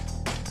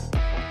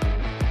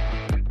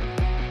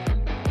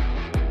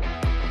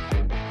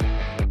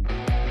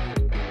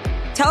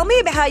 Tell me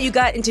about how you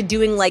got into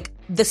doing like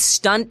the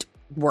stunt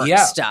work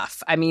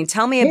stuff. I mean,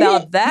 tell me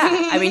about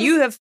that. I mean,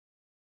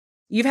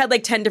 You've had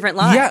like 10 different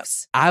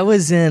lives. Yeah. I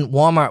was in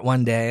Walmart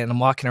one day and I'm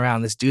walking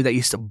around. This dude that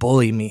used to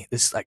bully me,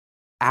 this like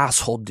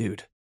asshole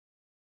dude,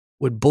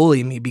 would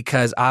bully me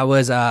because I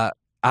was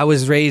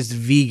raised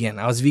vegan.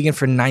 I was vegan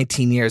for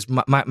 19 years.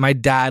 My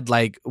dad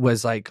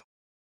was like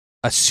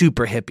a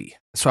super hippie.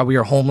 That's why we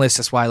were homeless.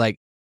 That's why like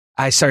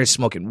I started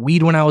smoking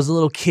weed when I was a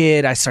little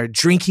kid. I started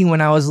drinking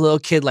when I was a little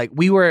kid. Like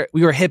we were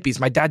hippies.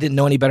 My dad didn't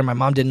know any better. My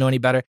mom didn't know any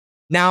better.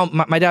 Now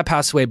my dad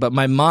passed away, but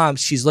my mom,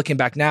 she's looking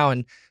back now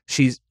and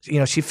she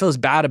feels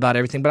bad about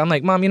everything. But I'm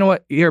like, Mom, you know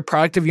what? You're a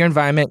product of your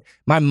environment.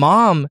 My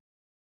mom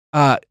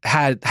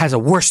has a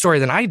worse story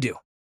than I do.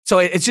 So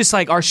it's just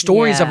like our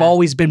stories have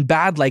always been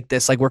bad like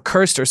this, like we're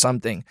cursed or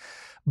something.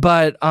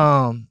 But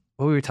what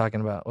were we talking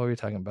about? You're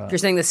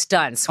saying the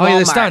stunts. Walmart. Oh, yeah,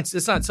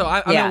 the stunts. So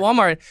I'm at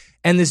Walmart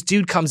and this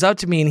dude comes up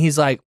to me and he's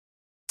like,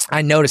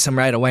 I notice him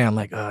right away. I'm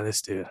like, oh,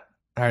 this dude.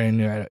 I already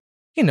knew right.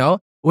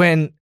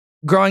 When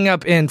growing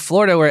up in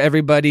Florida where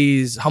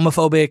everybody's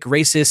homophobic,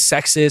 racist,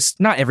 sexist,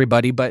 not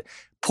everybody, but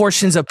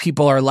portions of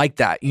people are like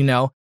that,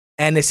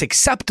 and it's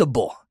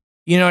acceptable.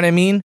 You know what I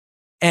mean?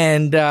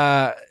 And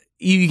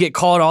you get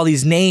called all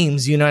these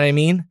names, you know what I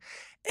mean?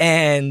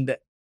 And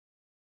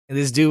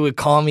this dude would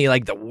call me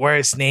like the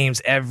worst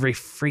names every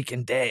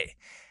freaking day.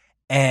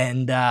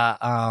 And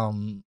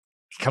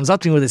he comes up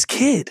to me with his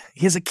kid.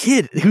 He has a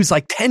kid who's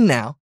like 10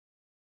 now.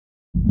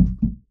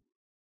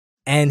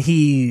 And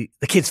the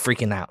kid's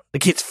freaking out.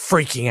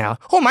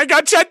 Oh my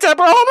God, Chet Tepper.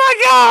 Oh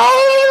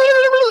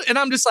my God. And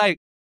I'm just like,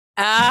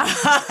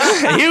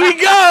 here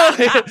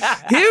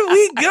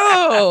we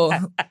go.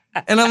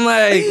 And I'm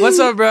like, what's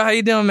up, bro? How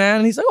you doing, man?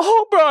 And he's like,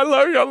 oh, bro, I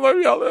love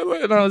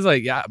you. And I was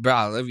like, yeah, bro,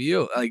 I love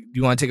you. Like, do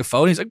you want to take a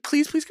photo? And he's like,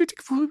 please, can we take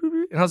a photo?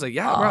 And I was like,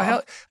 yeah, bro,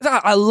 hell.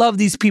 I love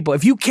these people.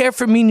 If you care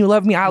for me and you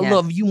love me, I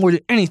love you more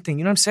than anything.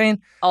 You know what I'm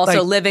saying? Also,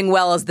 like, living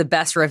well is the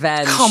best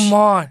revenge. Come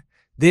on.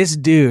 This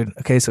dude,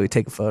 okay, so we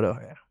take a photo.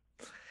 Yeah.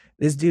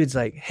 This dude's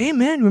like, hey,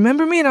 man,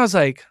 remember me? And I was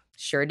like,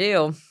 sure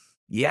do.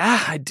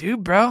 Yeah, I do,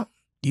 bro.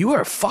 You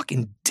are a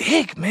fucking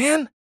dick,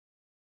 man.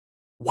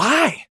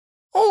 Why?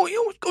 Oh,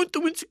 you was going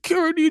through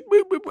insecurity.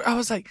 I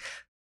was like,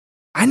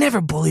 I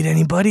never bullied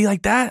anybody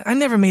like that. I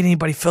never made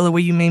anybody feel the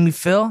way you made me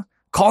feel.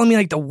 Calling me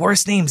like the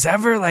worst names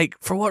ever. Like,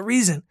 for what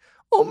reason?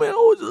 Oh, man, I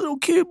was a little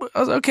kid. But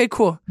I was like, okay,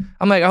 cool.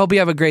 I'm like, I hope you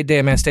have a great day,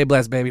 man. Stay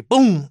blessed, baby.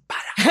 Boom.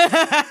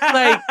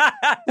 Like,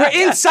 we're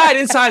inside.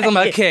 I'm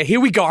like, okay, here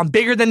we go. I'm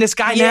bigger than this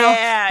guy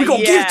now. We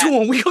gonna give it to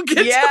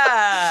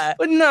him.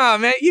 But nah,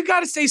 man, you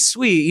gotta stay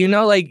sweet.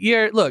 Like,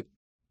 look,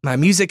 my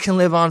music can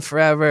live on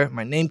forever.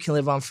 My name can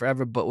live on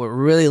forever. But what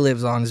really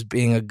lives on is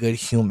being a good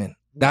human.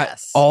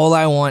 That's all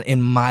I want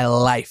in my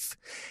life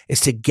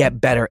is to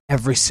get better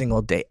every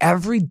single day.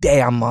 Every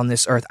day I'm on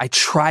this earth, I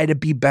try to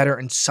be better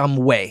in some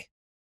way.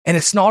 And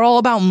it's not all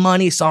about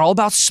money. It's not all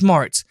about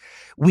smarts.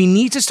 We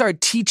need to start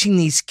teaching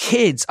these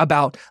kids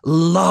about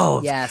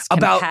love. Yes,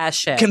 about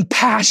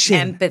compassion.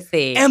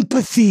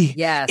 Empathy.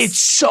 Yes. It's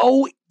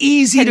so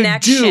easy to do.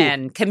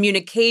 Connection,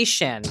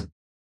 communication.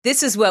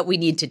 This is what we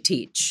need to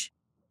teach.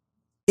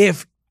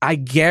 I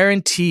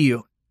guarantee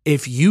you,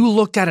 if you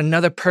looked at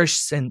another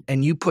person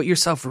and you put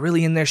yourself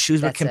really in their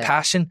shoes with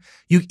compassion,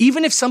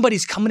 even if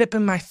somebody's coming up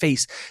in my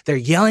face, they're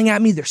yelling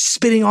at me, they're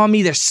spitting on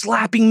me, they're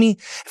slapping me.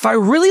 If I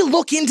really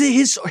look into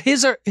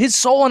his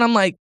soul and I'm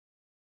like,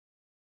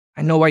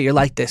 I know why you're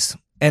like this,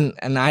 and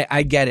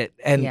I get it,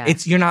 and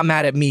you're not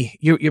mad at me,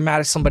 you're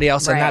mad at somebody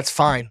else, and that's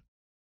fine.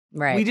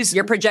 Right,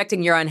 you're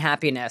projecting your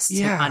unhappiness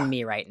on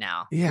me right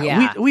now.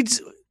 Yeah.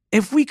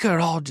 If we could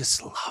all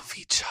just love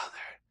each other.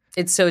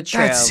 It's so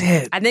true. That's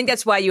it. I think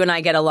that's why you and I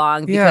get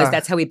along, because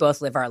that's how we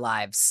both live our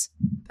lives.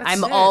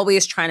 I'm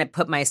always trying to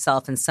put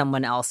myself in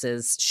someone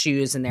else's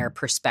shoes and their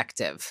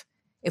perspective.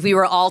 If we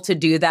were all to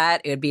do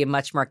that, it would be a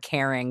much more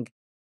caring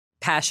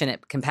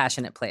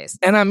compassionate place.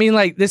 And I mean,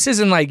 like, this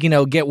isn't like,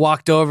 get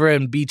walked over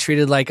and be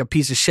treated like a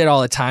piece of shit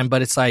all the time.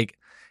 But it's like,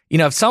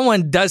 if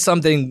someone does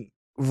something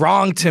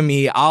wrong to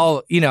me,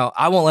 I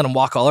won't let them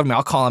walk all over me.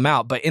 I'll call them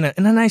out, but in a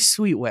nice,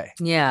 sweet way.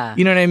 Yeah.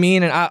 You know what I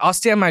mean? And I'll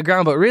stand my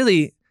ground, but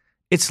really,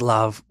 it's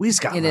love. We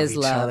just got to love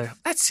each other.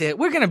 That's it.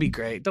 We're going to be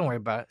great. Don't worry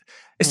about it.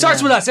 It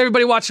starts with us.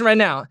 Everybody watching right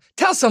now.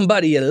 Tell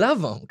somebody you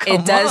love them.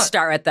 It does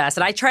start with us.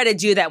 And I try to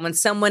do that when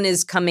someone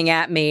is coming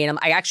at me, and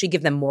I actually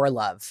give them more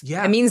love.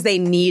 Yeah. It means they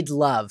need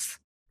love.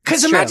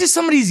 Because imagine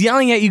somebody's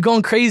yelling at you,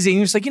 going crazy, and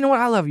you're just like, you know what?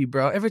 I love you,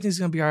 bro. Everything's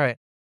going to be all right.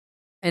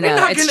 I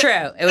know. It's true.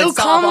 It would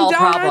solve all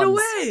problems.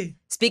 Right away.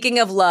 Speaking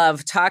of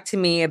love, talk to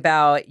me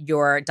about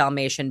your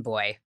Dalmatian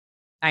boy.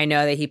 I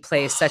know that he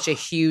plays such a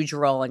huge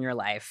role in your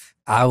life.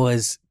 I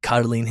was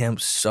cuddling him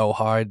so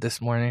hard this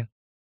morning.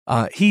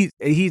 I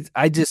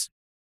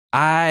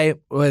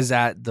was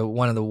at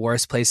one of the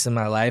worst places in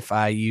my life.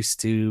 I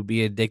used to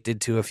be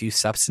addicted to a few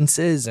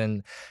substances,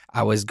 and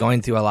I was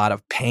going through a lot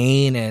of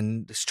pain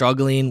and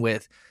struggling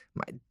with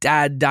my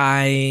dad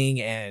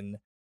dying and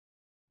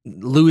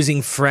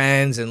losing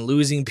friends and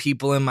losing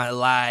people in my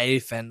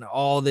life and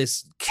all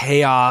this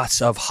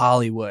chaos of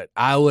Hollywood.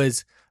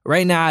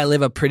 Right now I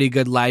live a pretty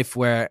good life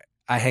where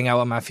I hang out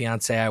with my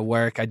fiance, I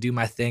work, I do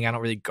my thing. I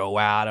don't really go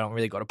out. I don't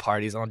really go to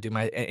parties. I don't do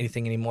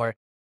anything anymore.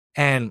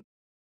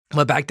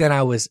 But back then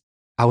I was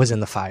in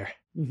the fire,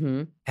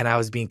 and I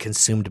was being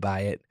consumed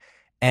by it.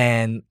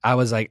 And I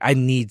was like, I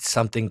need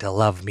something to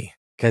love me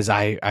because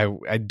I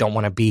don't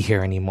want to be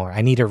here anymore.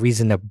 I need a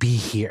reason to be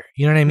here.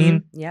 You know what I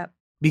mean? Yep.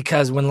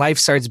 Because when life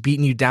starts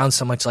beating you down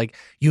so much, like,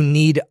 you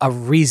need a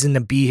reason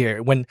to be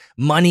here. When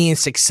money and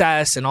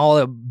success and all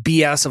the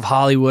BS of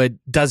Hollywood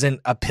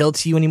doesn't appeal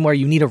to you anymore,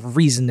 you need a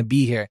reason to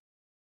be here.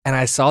 And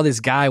I saw this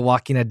guy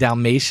walking a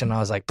Dalmatian. I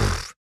was like,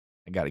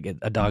 I got to get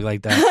a dog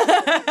like that.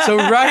 So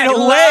right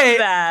away,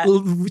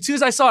 as soon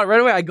as I saw it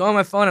right away, I go on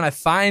my phone and I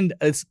find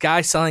this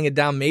guy selling a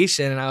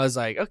Dalmatian. And I was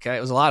like, okay,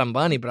 it was a lot of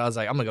money, but I was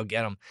like, I'm going to go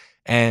get him.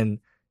 And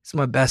he's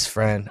my best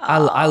friend.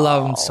 I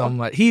love him so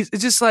much. It's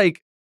just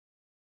like,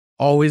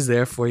 always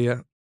there for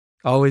you,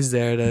 always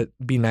there to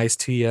be nice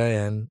to you,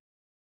 and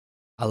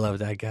I love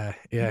that guy.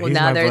 Yeah, well,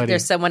 now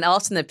there's someone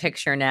else in the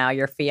picture now,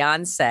 your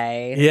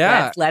fiance.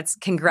 Yeah, let's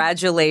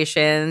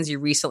congratulations, you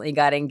recently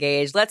got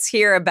engaged. Let's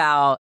hear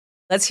about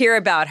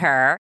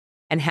her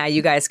and how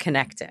you guys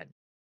connected.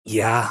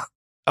 Yeah.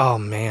 Oh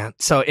man.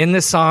 So in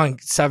this song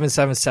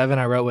 777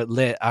 I wrote with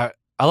Lit, a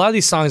lot of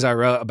these songs I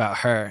wrote about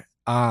her,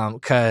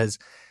 because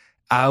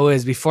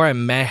before I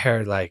met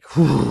her, like,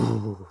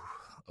 whew,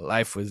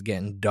 life was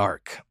getting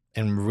dark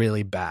and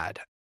really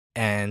bad.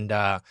 And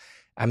I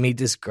meet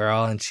this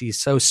girl and she's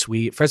so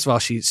sweet. First of all,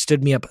 she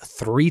stood me up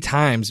 3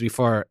 times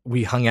before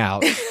we hung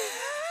out.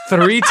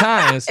 3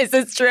 times. Is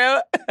this true?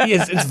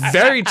 Yes, it's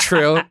very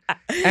true.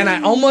 And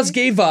I almost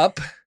gave up,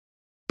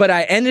 but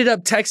I ended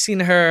up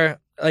texting her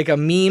like a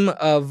meme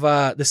of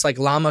this like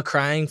llama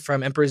crying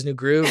from Emperor's New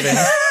Groove.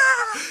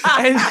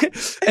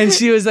 And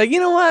she was like,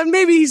 you know what?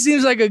 Maybe he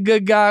seems like a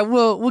good guy.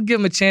 We'll give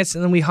him a chance.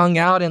 And then we hung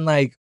out, and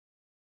like,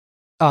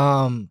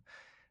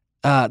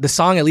 the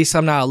song At Least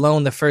I'm Not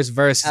Alone, the first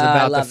verse is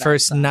about the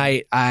first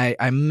night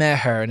I met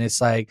her, and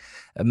it's like,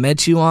 I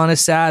met you on a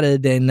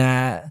Saturday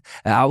night.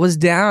 I was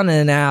down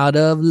and out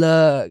of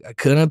luck. I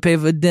couldn't pay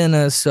for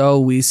dinner, so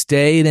we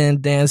stayed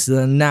and danced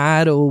the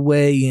night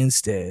away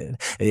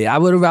instead. I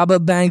would rob a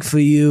bank for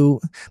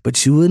you,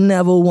 but you would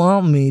never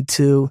want me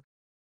to.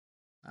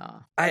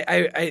 Oh.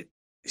 I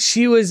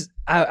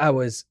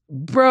was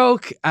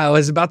broke. I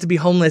was about to be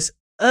homeless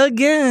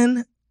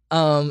again.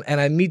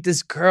 And I meet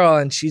this girl,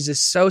 and she's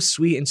just so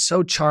sweet and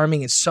so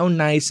charming and so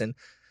nice and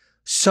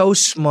so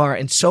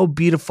smart and so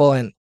beautiful.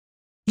 And,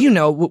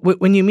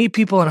 when you meet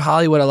people in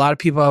Hollywood, a lot of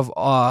people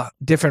have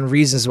different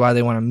reasons why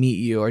they want to meet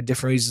you or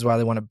different reasons why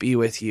they want to be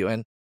with you.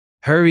 And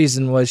her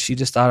reason was she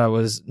just thought I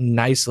was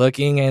nice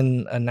looking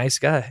and a nice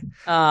guy.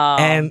 Oh.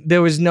 And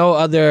there was no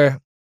other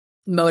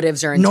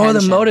motives or intentions. No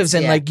other motives.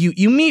 And like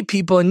you meet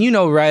people and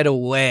right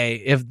away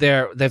if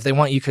they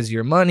want you because of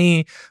your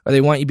money or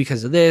they want you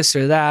because of this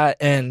or that.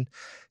 And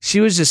she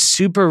was just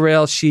super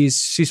real.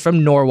 She's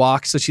from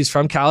Norwalk, so she's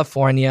from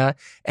California,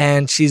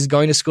 and she's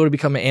going to school to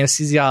become an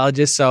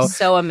anesthesiologist.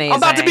 So amazing. I'm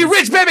about to be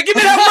rich, baby. Give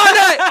me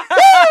that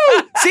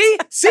money.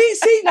 Woo!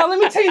 See. Now let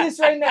me tell you this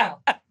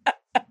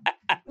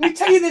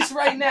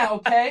right now.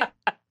 Okay?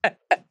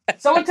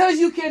 Someone tells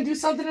you can't do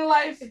something in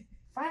life,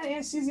 find an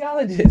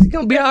anesthesiologist. You're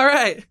going to be all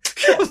right.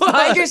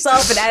 Find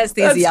yourself an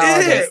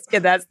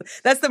anesthesiologist.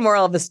 That's the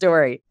moral of the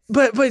story.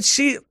 But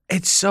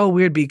it's so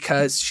weird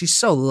because she's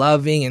so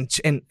loving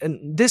and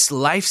this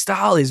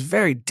lifestyle is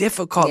very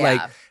difficult. Yeah.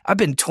 Like, I've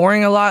been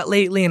touring a lot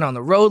lately and on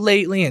the road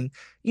lately, and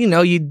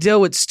you deal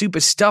with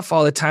stupid stuff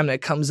all the time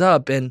that comes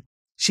up, and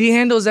she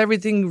handles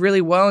everything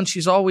really well, and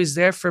she's always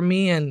there for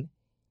me, and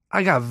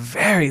I got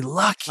very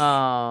lucky.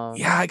 Oh.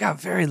 Yeah, I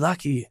got very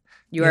lucky.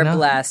 You are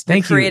blessed.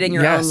 You're creating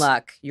your own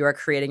luck. You are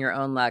creating your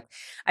own luck.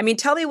 I mean,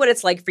 tell me what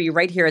it's like for you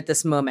right here at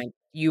this moment.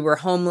 You were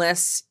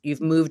homeless. You've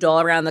moved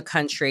all around the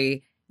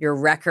country. Your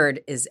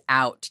record is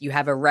out. You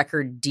have a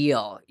record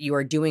deal. You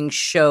are doing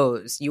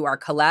shows. You are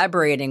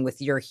collaborating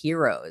with your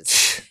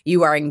heroes.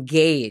 You are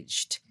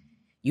engaged.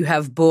 You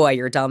have Boy,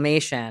 your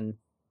Dalmatian.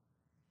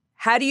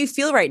 How do you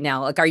feel right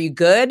now? Like, are you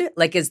good?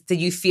 Like, do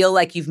you feel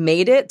like you've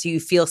made it? Do you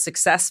feel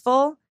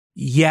successful?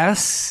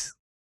 Yes.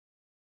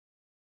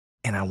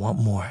 And I want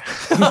more.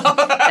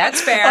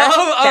 That's fair.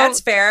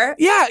 That's fair.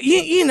 Yeah,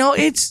 you know,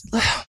 it's...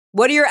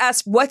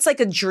 What's like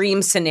a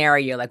dream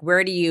scenario? Like,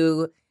 where do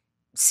you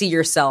see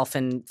yourself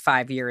in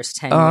 5 years,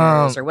 10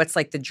 years? Or what's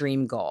like the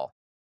dream goal?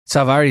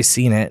 So I've already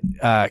seen it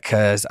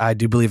because I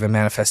do believe in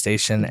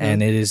manifestation,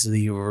 and it is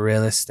the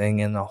realest thing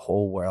in the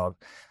whole world.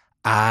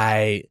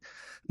 I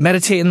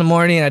meditate in the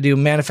morning. I do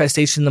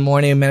manifestation in the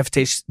morning,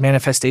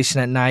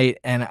 manifestation at night.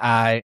 And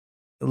I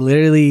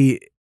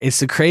literally, it's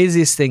the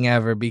craziest thing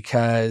ever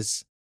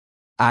because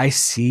I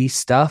see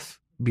stuff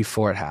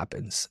before it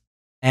happens.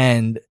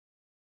 And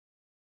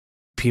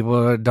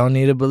people don't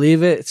need to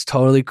believe it. It's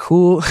totally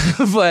cool.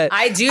 But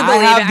I do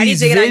believe it. I need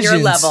to get on your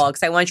level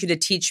because I want you to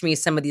teach me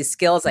some of these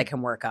skills I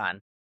can work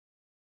on.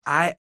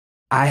 I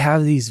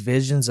have these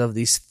visions of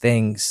these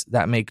things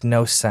that make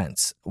no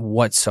sense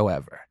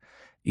whatsoever,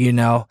 you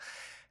know?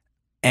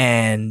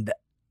 And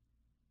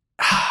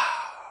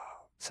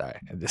sorry.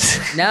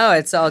 No,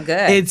 it's all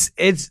good.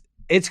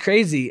 It's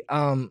crazy.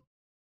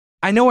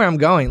 I know where I'm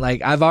going.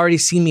 Like, I've already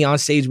seen me on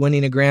stage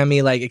winning a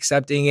Grammy, like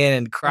accepting it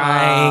and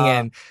crying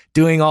and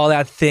doing all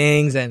that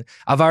things. And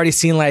I've already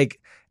seen, like,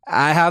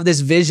 I have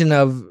this vision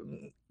of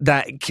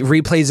that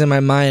replays in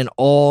my mind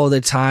all the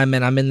time.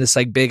 And I'm in this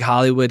like big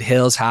Hollywood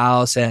Hills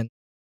house, and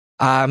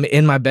I'm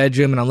in my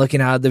bedroom, and I'm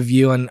looking out at the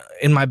view, and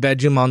in my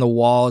bedroom on the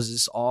walls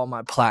is all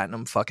my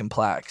platinum fucking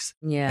plaques.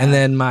 Yeah. And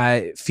then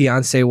my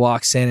fiance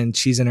walks in, and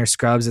she's in her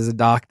scrubs as a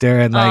doctor,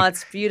 and like,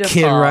 it's beautiful.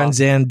 Kid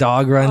runs in,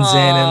 dog runs in,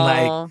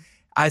 and like,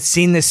 I've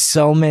seen this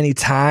so many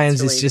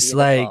times. It's just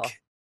beautiful. Like,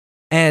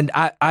 and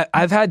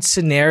I've had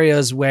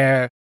scenarios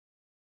where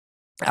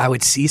I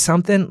would see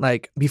something,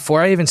 like, before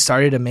I even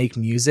started to make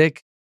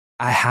music,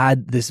 I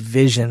had this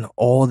vision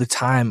all the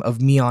time of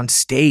me on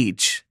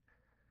stage.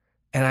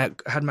 And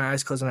I had my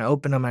eyes closed, and I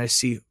opened them, and I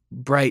see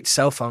bright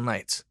cell phone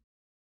lights,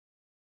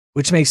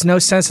 which makes no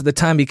sense at the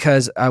time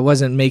because I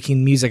wasn't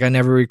making music. I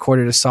never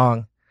recorded a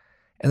song.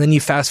 And then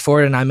you fast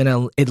forward, and I'm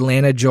in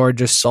Atlanta,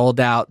 Georgia, sold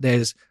out.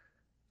 There's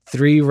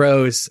 3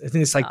 rows. I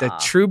think it's like the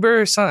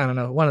Truber or something. I don't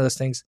know, one of those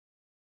things.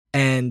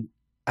 And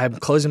I'm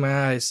closing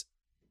my eyes.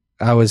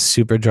 I was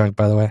super drunk,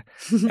 by the way.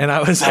 And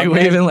I was like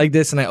waving like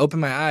this, and I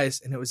opened my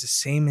eyes, and it was the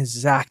same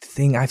exact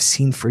thing I've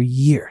seen for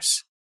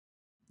years.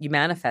 You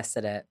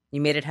manifested it.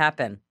 You made it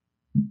happen.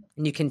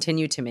 And you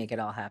continue to make it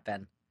all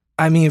happen.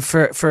 I mean,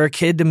 for a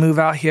kid to move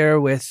out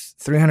here with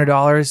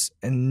 $300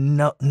 and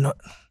no,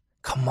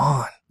 come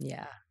on.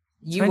 Yeah.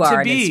 You are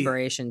an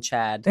inspiration,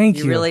 Chad. Thank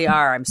you. You really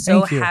are. I'm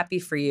so happy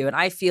for you. And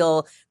I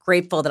feel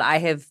grateful that I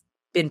have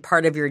been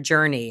part of your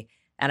journey.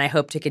 And I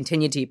hope to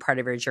continue to be part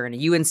of your journey.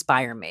 You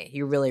inspire me.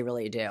 You really,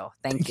 really do.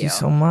 Thank you. Thank you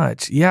so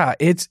much. Yeah,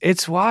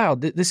 it's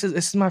wild. This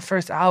is my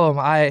first album.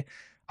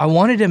 I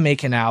wanted to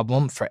make an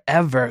album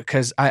forever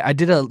because I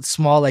did a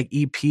small like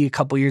EP a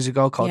couple years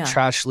ago called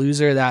Trash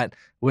Loser. That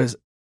was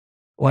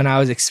when I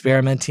was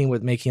experimenting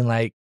with making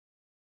like,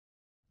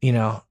 you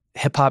know,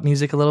 hip hop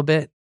music a little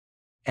bit.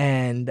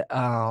 And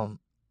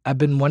I've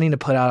been wanting to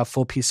put out a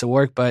full piece of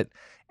work, but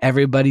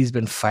everybody's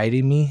been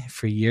fighting me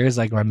for years,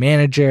 like my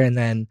manager. And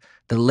then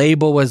the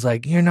label was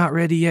like, you're not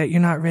ready yet.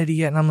 You're not ready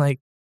yet. And I'm like,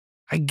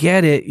 I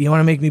get it. You want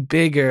to make me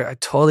bigger. I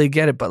totally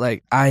get it. But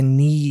like, I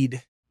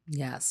need.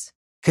 Yes.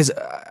 Because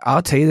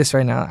I'll tell you this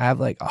right now, I have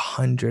like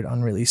 100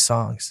 unreleased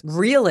songs.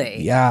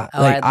 Really? Yeah.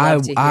 Oh, like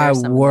I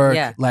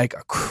work like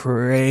a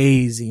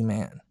crazy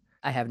man.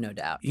 I have no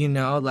doubt. You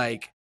know,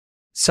 like,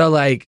 so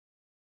like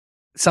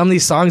some of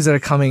these songs that are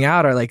coming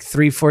out are like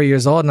 3-4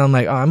 years old, and I'm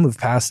like, oh, I moved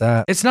past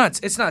that. It's nuts.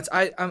 It's nuts.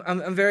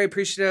 I'm very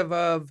appreciative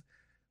of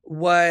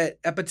what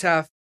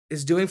Epitaph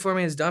is doing for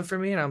me, has done for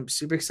me, and I'm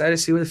super excited to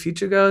see where the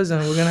future goes,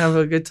 and we're gonna have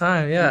a good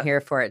time. Yeah, I'm here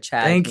for it,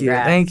 Chad. Thank you.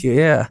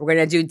 Yeah, we're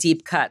gonna do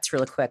deep cuts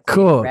real quick.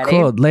 Cool. Ready?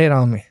 Cool. Lay it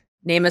on me.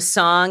 Name a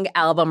song,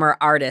 album, or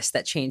artist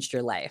that changed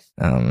your life.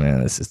 Oh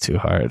man, this is too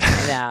hard.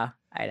 I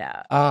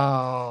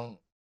know.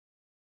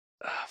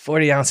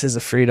 40 Ounces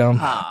of Freedom.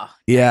 Oh,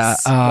 yeah.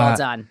 Nice. Well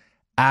done.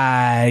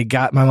 My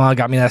mom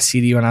got me that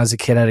CD when I was a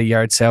kid at a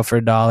yard sale for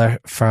 $1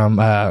 from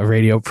a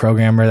radio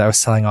programmer that was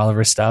selling all of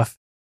her stuff.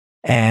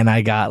 And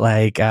I got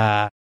like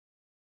a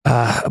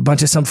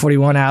bunch of Sum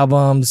 41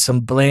 albums,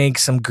 some Blink,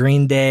 some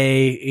Green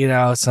Day, you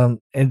know,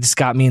 it just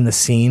got me in the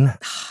scene.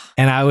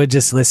 And I would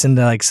just listen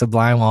to like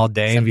Sublime all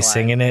day and be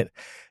singing it.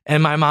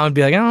 And my mom would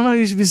be like, I don't know,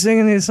 you should be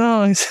singing these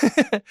songs.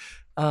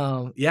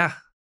 Yeah.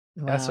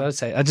 Wow. That's what I would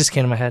say. I just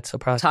came to my head. So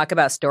proud. Talk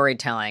about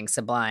storytelling.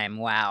 Sublime.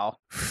 Wow.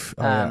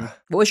 Yeah.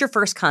 What was your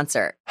first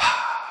concert?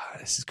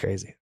 This is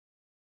crazy.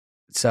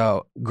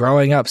 So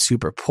growing up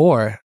super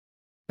poor,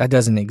 that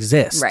doesn't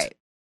exist. Right.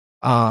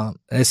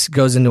 This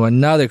goes into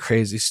another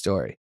crazy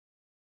story.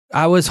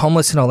 I was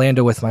homeless in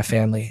Orlando with my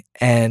family,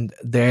 and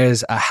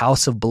there's a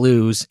House of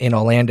Blues in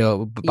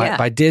Orlando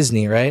by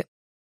Disney, right?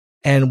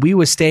 And we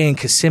would stay in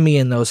Kissimmee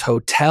in those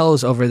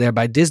hotels over there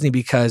by Disney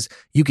because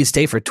you could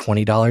stay for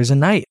 $20 a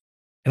night.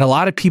 And a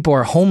lot of people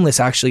are homeless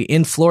actually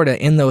in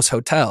Florida in those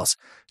hotels.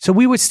 So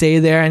we would stay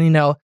there and,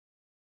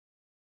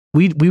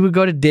 we would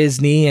go to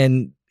Disney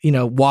and,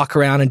 walk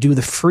around and do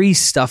the free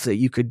stuff that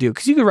you could do.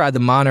 Cause you could ride the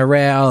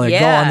monorail and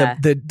go on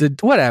the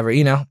whatever,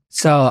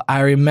 So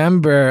I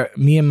remember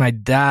me and my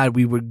dad,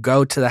 we would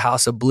go to the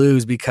House of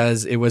Blues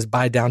because it was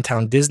by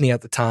downtown Disney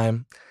at the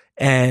time.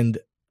 And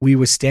we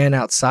would stand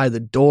outside the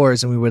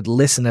doors and we would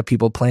listen to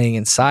people playing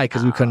inside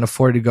because we couldn't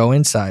afford to go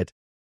inside.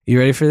 You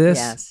ready for this?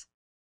 Yes.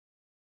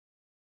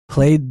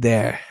 Played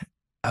there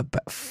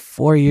about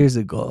 4 years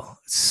ago.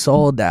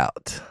 Sold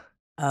out.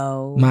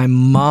 Oh. My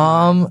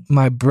mom,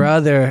 my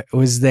brother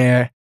was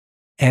there.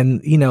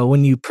 And,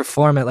 when you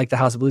perform at like the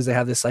House of Blues, they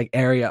have this like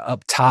area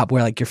up top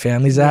where like your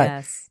family's at.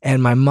 Yes.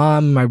 And my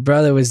mom and my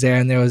brother was there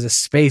and there was a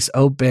space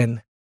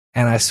open.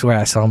 And I swear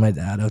I saw my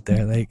dad out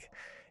there. Like,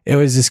 it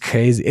was just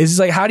crazy. It's just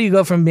like, how do you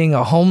go from being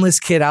a homeless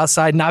kid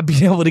outside, not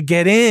being able to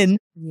get in?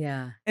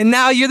 Yeah. And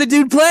now you're the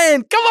dude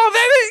playing. Come on,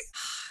 baby.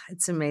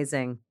 It's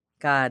amazing.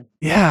 God.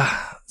 Yeah.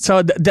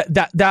 So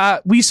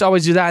that we used to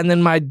always do that. And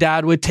then my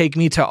dad would take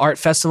me to art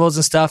festivals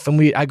and stuff.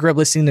 And I grew up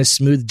listening to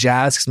smooth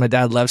jazz because my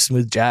dad loves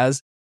smooth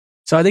jazz.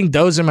 So I think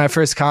those are my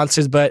first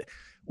concerts. But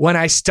when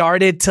I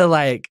started to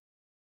like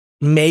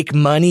make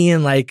money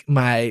in like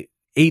my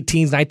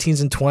 18s,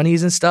 19s, and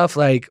 20s and stuff,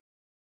 like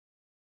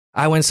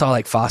I went and saw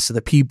like Foster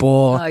the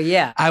People. Oh,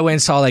 yeah. I went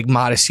and saw like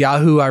Modest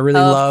Yahoo. I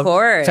really love. Of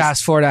course.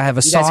 Fast forward, I have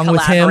a song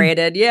with him.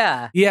 Collaborated,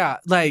 yeah. Yeah,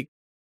 like,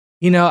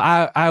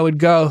 I would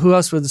go. Who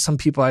else were some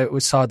people I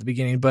saw at the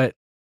beginning? But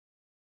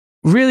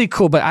really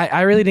cool. But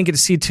I really didn't get to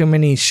see too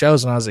many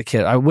shows when I was a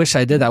kid. I wish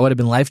I did. That would have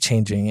been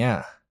life-changing,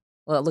 yeah.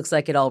 Well, it looks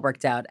like it all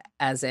worked out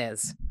as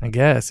is. I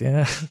guess,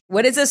 yeah.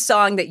 What is a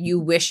song that you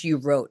wish you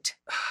wrote?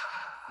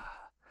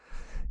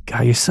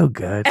 God, you're so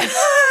good.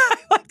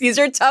 These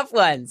are tough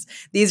ones.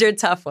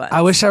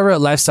 I wish I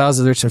wrote Lifestyles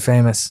of the Rich and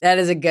Famous. That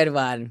is a good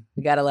one.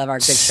 We got to love our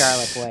good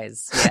Charlotte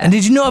boys. Yeah. And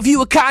did you know if you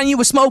were caught and you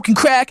were smoking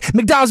crack,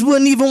 McDonald's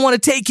wouldn't even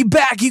want to take you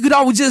back. You could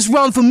always just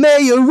run for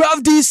mayor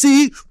of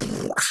D.C.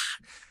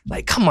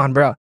 Like, come on,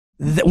 bro.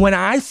 When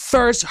I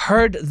first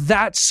heard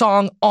that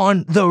song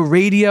on the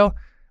radio,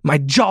 my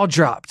jaw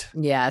dropped.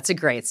 Yeah, it's a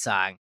great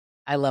song.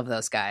 I love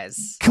those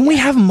guys. Can we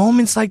have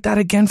moments like that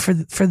again for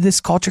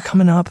this culture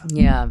coming up?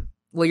 Yeah.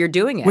 Well, you're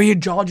doing it. Where your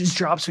jaw just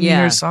drops when you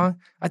hear a song?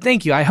 I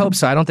thank you. I hope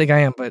so. I don't think I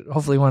am, but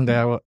hopefully one day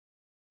I will.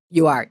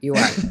 You are.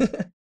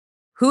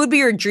 Who would be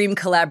your dream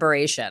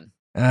collaboration?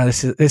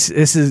 This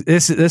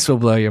will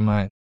blow your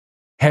mind.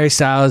 Harry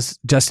Styles,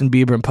 Justin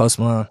Bieber, and Post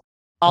Malone.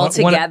 All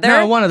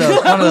together? One of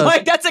those.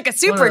 Like, that's like a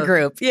super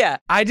group. Yeah.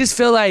 I just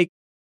feel like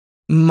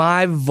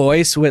my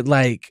voice would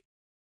like,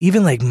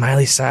 even like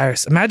Miley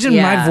Cyrus. Imagine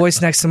my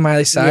voice next to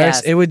Miley Cyrus.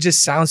 Yes. It would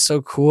just sound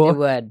so cool. It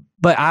would.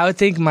 But I would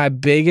think my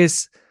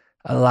biggest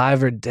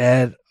alive or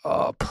dead,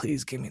 oh,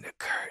 please give me the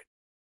Kurt.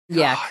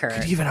 Yeah, oh, Kurt.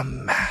 Could you even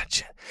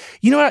imagine?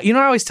 You know what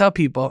I always tell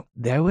people?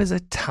 There was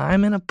a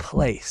time and a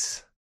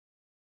place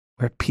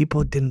where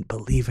people didn't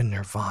believe in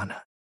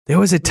Nirvana. There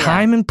was a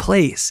time and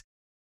place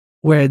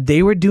where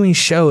they were doing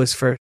shows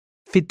for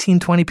 15,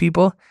 20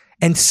 people,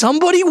 and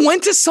somebody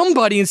went to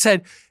somebody and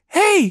said,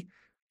 hey,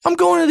 I'm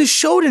going to this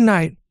show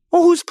tonight.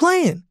 Oh, who's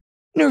playing?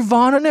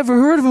 Nirvana, never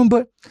heard of them,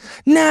 but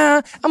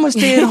nah, I'm going to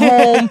stay at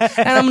home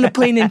and I'm going to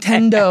play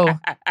Nintendo.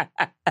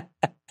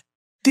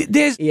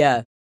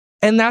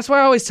 And that's why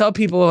I always tell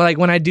people, like,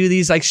 when I do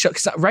these, like,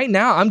 shows, right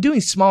now I'm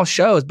doing small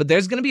shows, but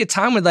there's going to be a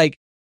time where, like,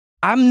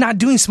 I'm not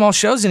doing small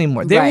shows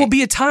anymore. There will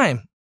be a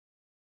time.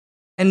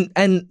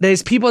 And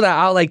there's people that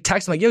I'll, like,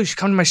 text them, like, yo, you should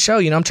come to my show.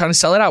 I'm trying to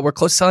sell it out. We're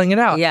close to selling it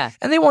out. Yeah.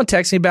 And they won't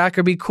text me back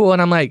or be cool.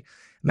 And I'm like,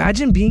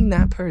 imagine being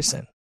that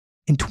person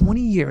in 20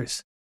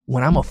 years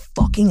when I'm a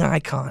fucking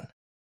icon.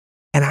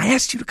 And I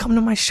asked you to come to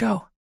my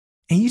show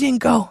and you didn't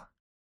go.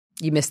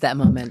 You missed that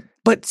moment.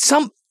 But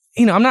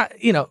I'm not,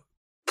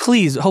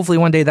 please, hopefully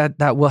one day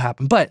that will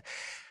happen. But,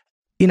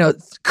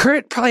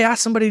 Kurt probably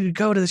asked somebody to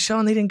go to the show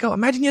and they didn't go.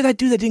 Imagine you're that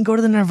dude that didn't go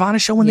to the Nirvana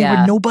show when they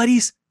were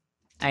nobodies.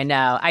 I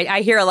know.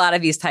 I hear a lot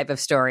of these type of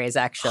stories,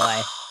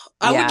 actually.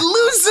 I would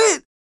lose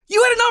it.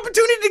 You had an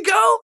opportunity to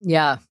go.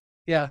 Yeah.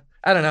 Yeah.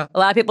 I don't know. A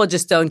lot of people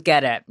just don't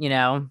get it,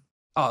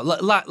 Oh,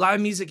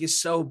 live music is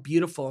so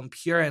beautiful and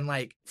pure. And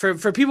like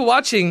for people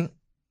watching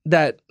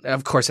that,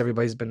 of course,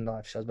 everybody's been to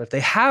live shows, but if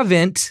they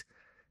haven't,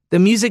 the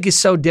music is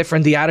so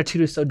different. The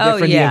attitude is so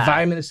different. The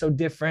environment is so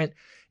different.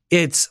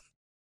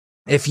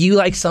 If you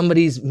like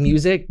somebody's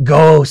music,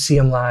 go see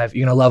them live.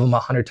 You're going to love them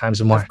 100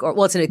 times more.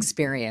 Well, it's an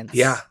experience.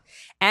 Yeah.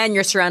 And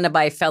you're surrounded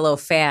by fellow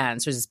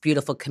fans. There's this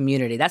beautiful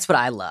community. That's what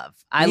I love.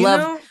 I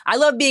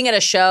love being at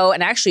a show,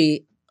 and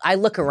actually I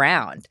look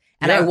around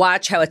and I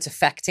watch how it's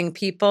affecting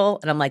people,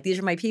 and I'm like, these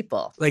are my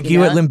people. Like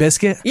you at Limp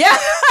Bizkit? Yeah.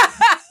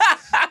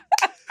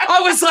 I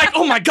was like,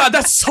 oh my God,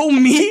 that's so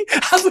me.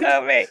 So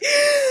me.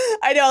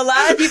 I know a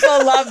lot of people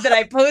love that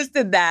I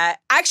posted that.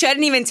 Actually, I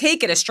didn't even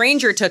take it. A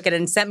stranger took it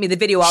and sent me the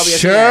video while we were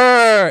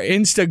there.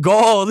 Insta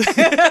gold.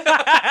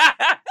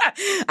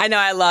 I know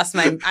I lost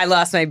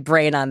my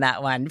brain on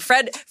that one.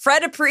 Fred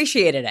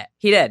appreciated it.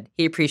 He did.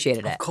 He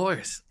appreciated it. Of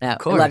course. No, of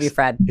course. I love you,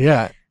 Fred.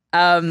 Yeah.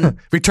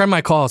 Return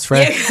my calls,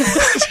 Fred. Yeah.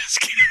 Just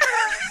kidding.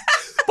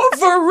 But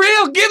for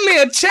real, give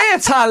me a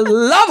chance. I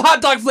love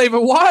hot dog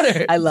flavored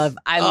water. I love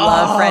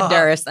Fred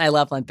Durst. I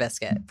love Limp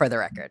Bizkit, for the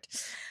record.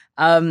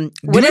 Do you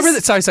remember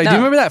that? Sorry. Do you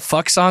remember that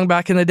fuck song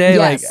back in the day?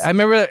 Yes. Like I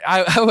remember,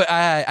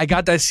 I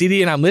got that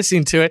CD and I'm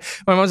listening to it.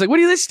 My mom was like, "What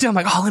do you listen to?" I'm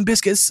like, "Oh, Limp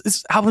Bizkit,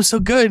 this album's so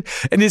good."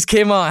 And this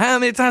came on. How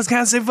many times can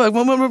I say fuck?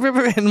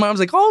 And mom's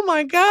like, "Oh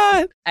my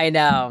god." I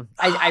know.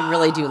 I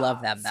really do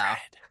love them though.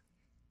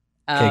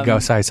 Okay, go.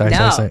 Sorry.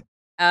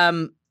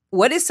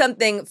 What is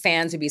something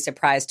fans would be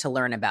surprised to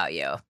learn about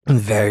you? I'm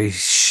very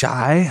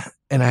shy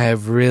and I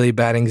have really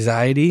bad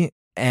anxiety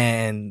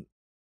and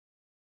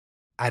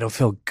I don't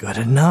feel good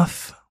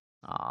enough.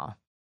 Aw.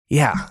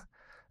 Yeah.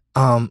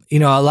 A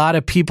lot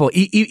of people,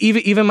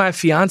 even my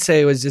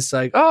fiance was just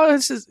like, "Oh,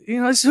 this is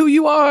who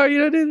you are,"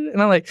 and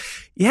I'm like,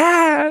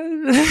 "Yeah."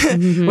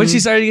 Mm-hmm. When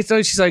she started to get to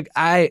know, she's like,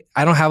 I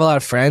don't have a lot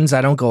of friends.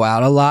 I don't go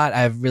out a lot.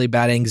 I have really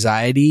bad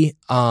anxiety.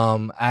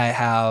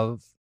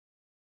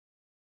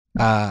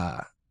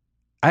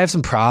 I have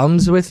some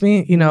problems with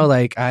me,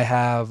 like I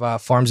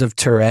have forms of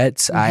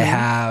Tourette's. Mm-hmm. I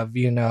have,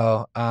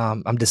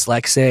 I'm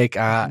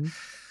dyslexic.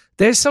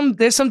 There's some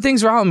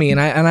things wrong with me, and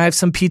I have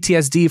some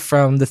PTSD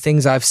from the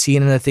things I've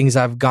seen and the things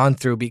I've gone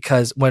through.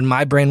 Because when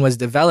my brain was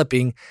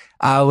developing,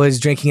 I was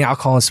drinking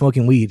alcohol and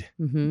smoking weed.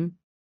 Mm-hmm.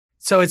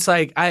 So it's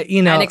like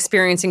and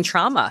experiencing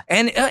trauma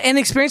and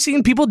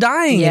experiencing people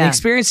dying and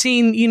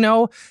experiencing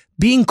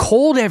being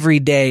cold every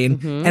day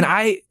and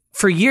I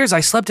for years I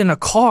slept in a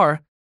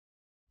car.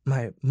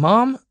 My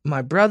mom,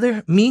 my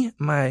brother, me,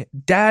 my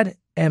dad,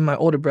 and my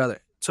older brother.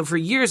 So for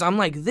years, I'm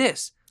like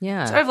this.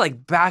 Yeah. So I have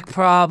like back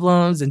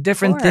problems and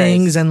different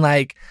things. And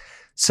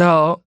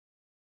so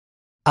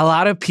a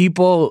lot of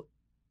people,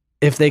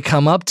 if they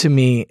come up to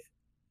me,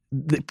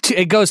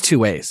 it goes two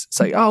ways.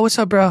 It's like, "Oh, what's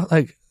up, bro?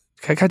 Like,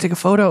 can I take a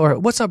photo?" Or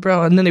 "What's up,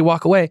 bro?" And then they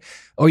walk away.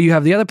 Or you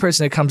have the other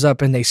person that comes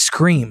up and they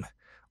scream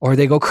or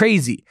they go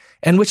crazy.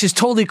 And which is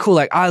totally cool.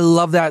 Like, I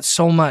love that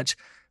so much.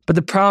 But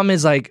the problem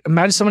is, like,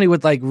 imagine somebody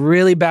with like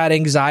really bad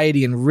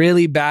anxiety and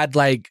really bad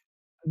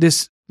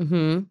this.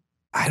 Mm-hmm.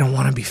 I don't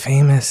want to be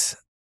famous.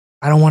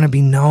 I don't want to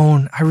be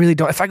known. I really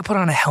don't. If I could put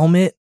on a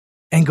helmet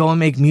and go and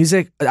make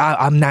music,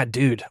 I'm that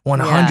dude.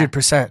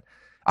 100%. Yeah.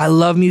 I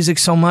love music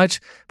so much,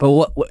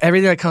 but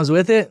everything that comes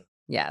with it.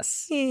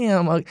 Yes. Yeah.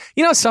 I'm like,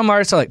 some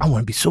artists are like, "I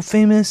want to be so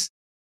famous."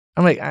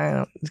 I'm like,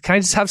 can I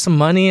just have some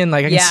money and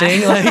like I can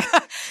sing? Like,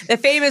 the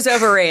fame is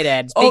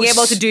overrated. Being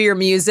able to do your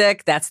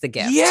music, that's the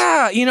gift.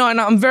 Yeah,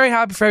 and I'm very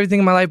happy for everything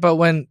in my life. But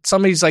when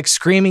somebody's like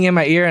screaming in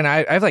my ear, and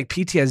I have like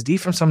PTSD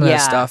from some of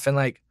that stuff, and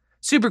like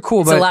super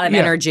cool. It's a lot of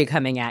energy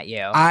coming at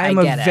you.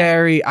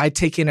 I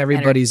take in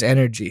everybody's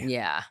energy.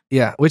 Yeah,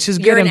 yeah, which is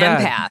you're good an and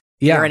empath. bad.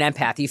 Yeah, you're an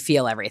empath. You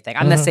feel everything.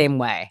 I'm the same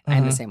way.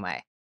 I'm the same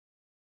way.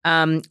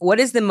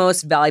 What is the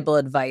most valuable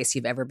advice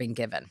you've ever been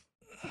given?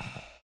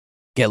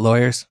 Get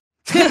lawyers.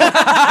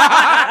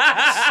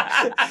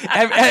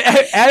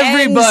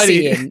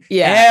 Everybody,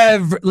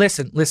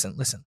 listen.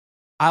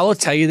 I will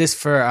tell you this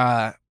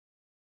for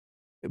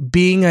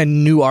being a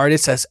new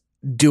artist that's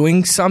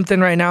doing something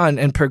right now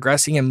and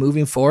progressing and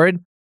moving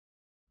forward.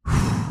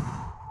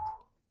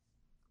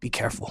 Be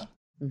careful.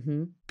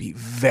 Mm-hmm. Be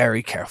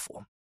very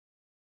careful.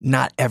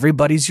 Not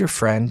everybody's your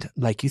friend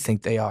like you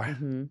think they are.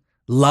 Mm-hmm.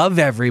 Love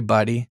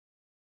everybody.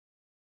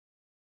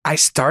 I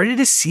started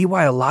to see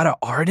why a lot of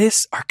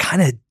artists are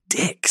kind of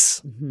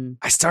dicks. Mm-hmm.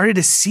 I started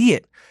to see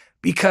it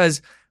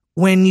because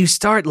when you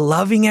start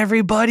loving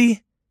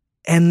everybody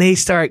and they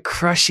start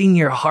crushing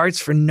your hearts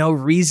for no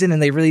reason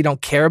and they really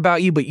don't care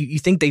about you, but you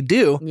think they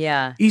do,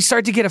 you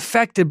start to get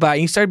affected by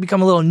it. You start to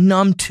become a little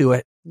numb to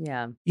it.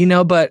 Yeah.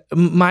 But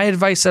my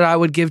advice that I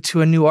would give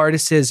to a new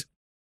artist is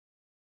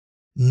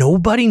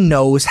nobody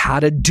knows how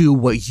to do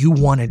what you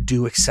want to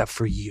do except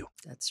for you.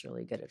 That's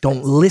really good advice.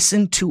 Don't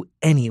listen to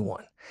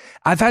anyone.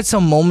 I've had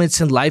some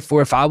moments in life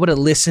where if I would have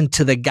listened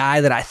to the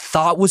guy that I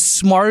thought was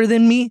smarter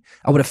than me,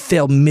 I would have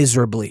failed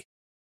miserably.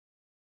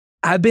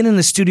 I've been in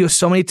the studio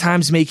so many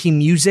times making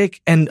music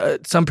and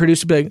some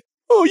producer be like,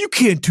 "Oh, you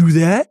can't do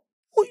that.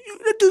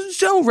 That doesn't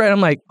sound right."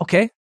 I'm like,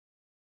 okay.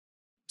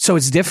 So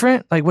it's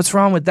different? Like, what's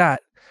wrong with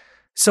that?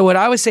 So what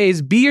I would say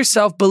is be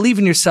yourself, believe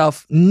in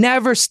yourself,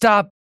 never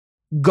stop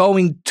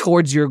going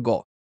towards your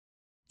goal.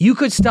 You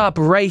could stop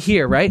right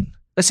here, right?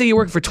 Let's say you're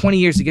working for 20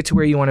 years to get to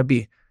where you want to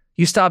be.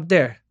 You stop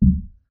there.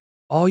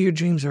 All your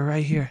dreams are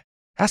right here.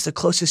 That's the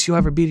closest you'll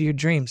ever be to your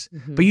dreams.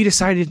 Mm-hmm. But you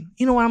decided,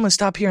 you know what, I'm going to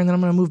stop here and then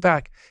I'm going to move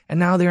back. And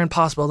now they're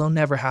impossible. They'll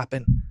never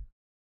happen.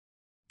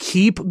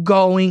 Keep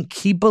going.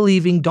 Keep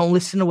believing. Don't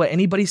listen to what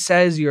anybody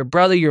says. Your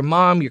brother, your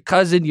mom, your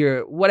cousin,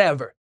 your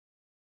whatever.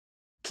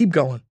 Keep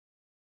going.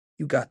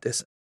 You got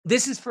this.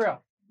 This is for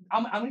real.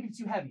 I'm going to get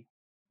too heavy.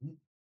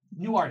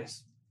 New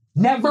artist.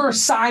 Never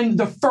sign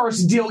the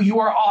first deal you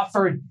are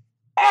offered.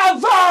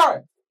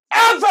 Ever!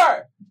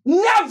 Ever!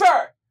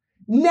 Never!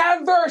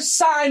 Never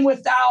sign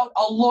without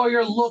a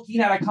lawyer looking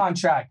at a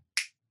contract.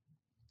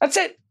 That's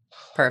it.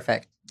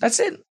 Perfect. That's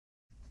it.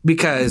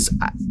 Because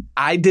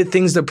I did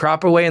things the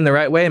proper way and the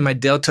right way, and my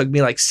deal took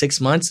me like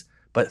 6 months.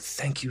 But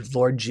thank you,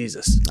 Lord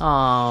Jesus.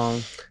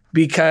 Oh.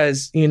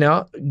 Because,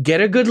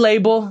 get a good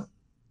label,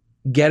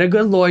 get a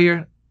good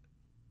lawyer,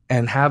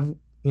 and have,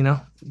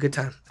 a good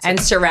time. And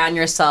surround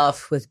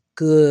yourself with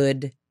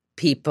good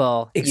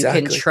people you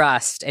can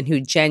trust and who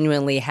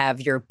genuinely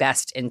have your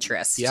best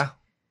interests. Yeah.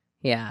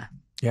 Yeah.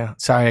 Yeah.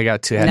 Sorry, I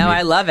got too heavy. No,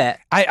 I love it.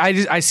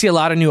 I see a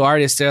lot of new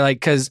artists. They're like,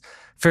 because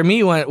for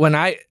me, when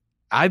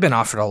I've been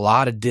offered a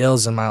lot of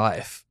deals in my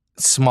life,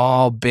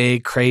 small,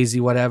 big,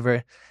 crazy,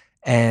 whatever.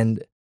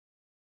 And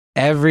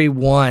every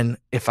one,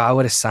 if I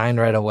would have signed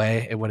right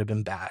away, it would have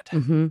been bad.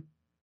 Mm-hmm.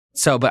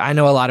 So, but I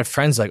know a lot of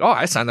friends like,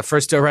 I signed the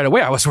first deal right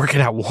away. I was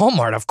working at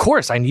Walmart. Of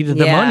course, I needed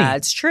the money. Yeah,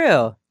 it's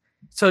true.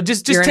 So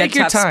just You're take in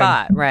a your tough time.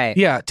 Spot, right?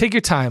 Yeah, take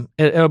your time.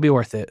 It'll be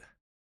worth it.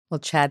 Well,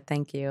 Chad,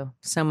 thank you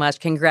so much.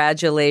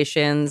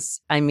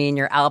 Congratulations. I mean,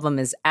 your album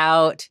is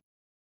out.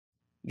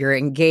 You're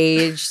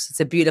engaged. It's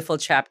a beautiful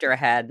chapter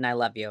ahead, and I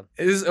love you.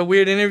 Is this a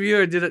weird interview,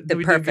 or did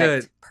we do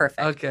good?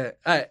 Perfect. Okay.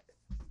 All right.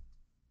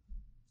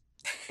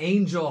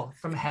 Angel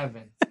from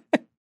heaven.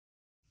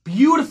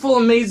 Beautiful,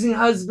 amazing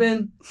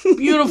husband.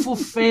 Beautiful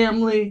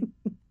family.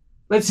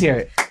 Let's hear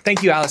it.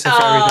 Thank you, Allison,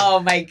 for everything. Oh,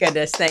 my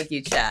goodness. Thank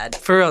you, Chad.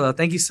 For real, though.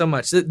 Thank you so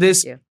much.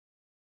 This,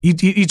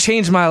 Thank you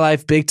changed my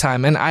life big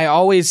time. And I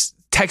always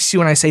text you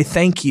and I say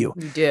thank you.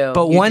 You do.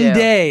 But one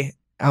day,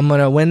 I'm going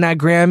to win that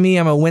Grammy.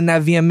 I'm going to win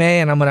that VMA.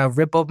 And I'm going to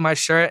rip open my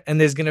shirt. And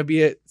there's going to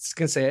be it's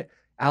going to say,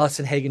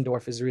 Allison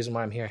Hagendorf is the reason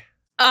why I'm here.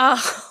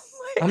 Oh,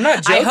 I'm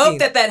not joking. I hope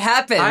that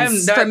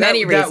happens for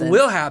many reasons. That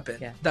will happen.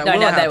 Yeah.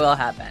 That will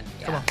happen.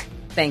 Yeah. Come on.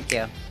 Thank you.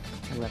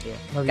 I love you.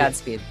 Love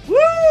Godspeed. You.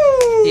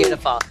 Woo!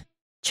 Beautiful.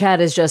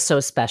 Chad is just so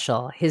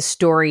special. His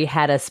story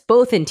had us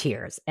both in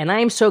tears, and I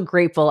am so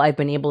grateful I've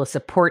been able to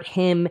support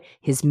him,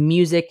 his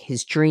music,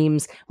 his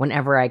dreams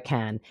whenever I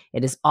can.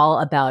 It is all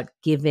about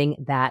giving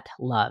that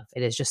love.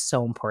 It is just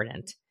so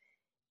important.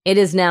 It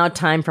is now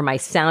time for my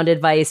sound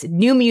advice,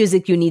 new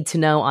music you need to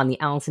know on the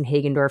Allison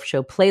Hagendorf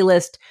Show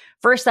playlist.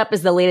 First up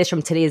is the latest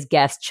from today's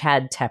guest,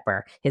 Chad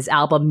TEPPER. His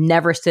album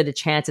Never Stood a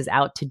Chance is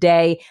out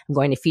today. I'm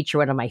going to feature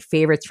one of my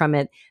favorites from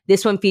it.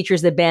 This one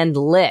features the band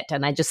Lit,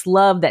 and I just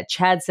love that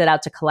Chad set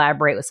out to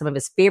collaborate with some of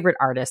his favorite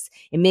artists.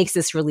 It makes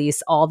this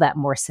release all that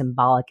more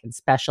symbolic and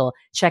special.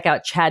 Check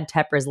out Chad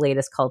TEPPER's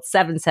latest called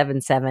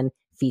 777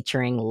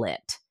 featuring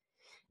Lit.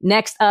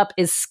 Next up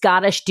is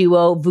Scottish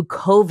duo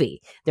Vukovi.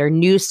 Their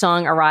new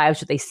song arrives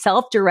with a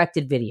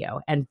self-directed video,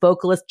 and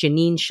vocalist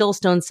Janine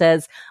Shilstone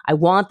says, "I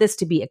want this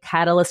to be a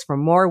catalyst for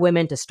more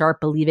women to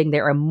start believing they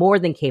are more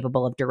than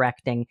capable of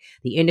directing.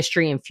 The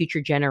industry and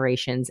future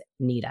generations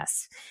need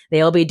us."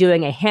 They'll be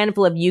doing a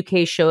handful of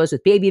UK shows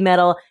with Baby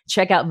Metal.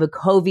 Check out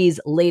Vukovi's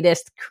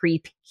latest,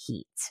 Creep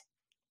Heat.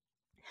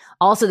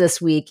 Also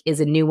this week is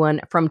a new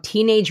one from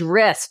Teenage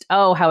Wrist.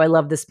 Oh, how I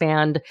love this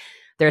band.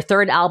 Their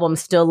third album,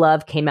 Still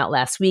Love, came out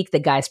last week. The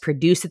guys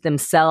produced it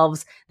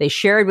themselves. They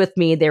shared with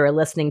me they were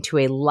listening to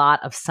a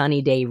lot of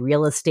Sunny Day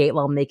Real Estate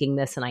while making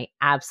this, and I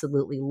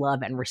absolutely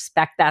love and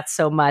respect that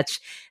so much.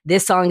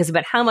 This song is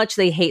about how much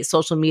they hate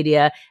social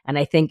media, and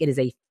I think it is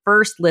a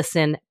first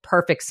listen,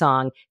 perfect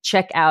song.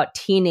 Check out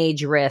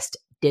Teenage Wrist,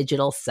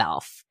 Digital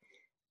Self.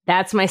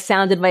 That's my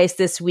sound advice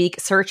this week.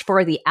 Search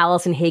for the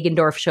Allison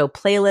Hagendorf Show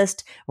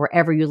playlist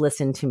wherever you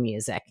listen to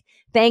music.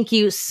 Thank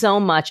you so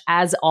much,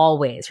 as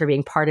always, for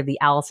being part of the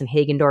Allison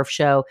Hagendorf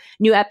Show.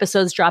 New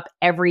episodes drop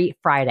every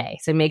Friday,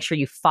 so make sure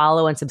you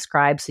follow and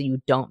subscribe so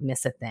you don't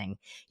miss a thing.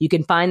 You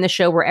can find the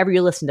show wherever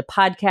you listen to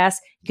podcasts.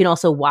 You can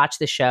also watch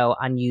the show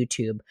on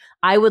YouTube.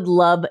 I would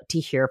love to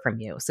hear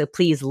from you, so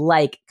please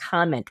like,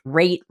 comment,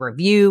 rate,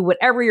 review,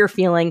 whatever you're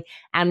feeling,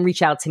 and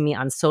reach out to me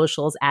on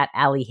socials at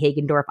Allie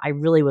Hagendorf. I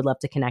really would love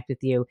to connect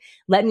with you.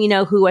 Let me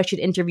know who I should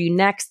interview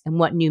next and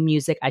what new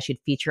music I should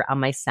feature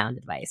on my sound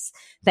advice.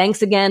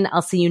 Thanks again.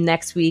 I'll see you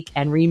next week,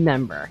 and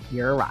remember,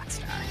 you're a rock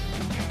star.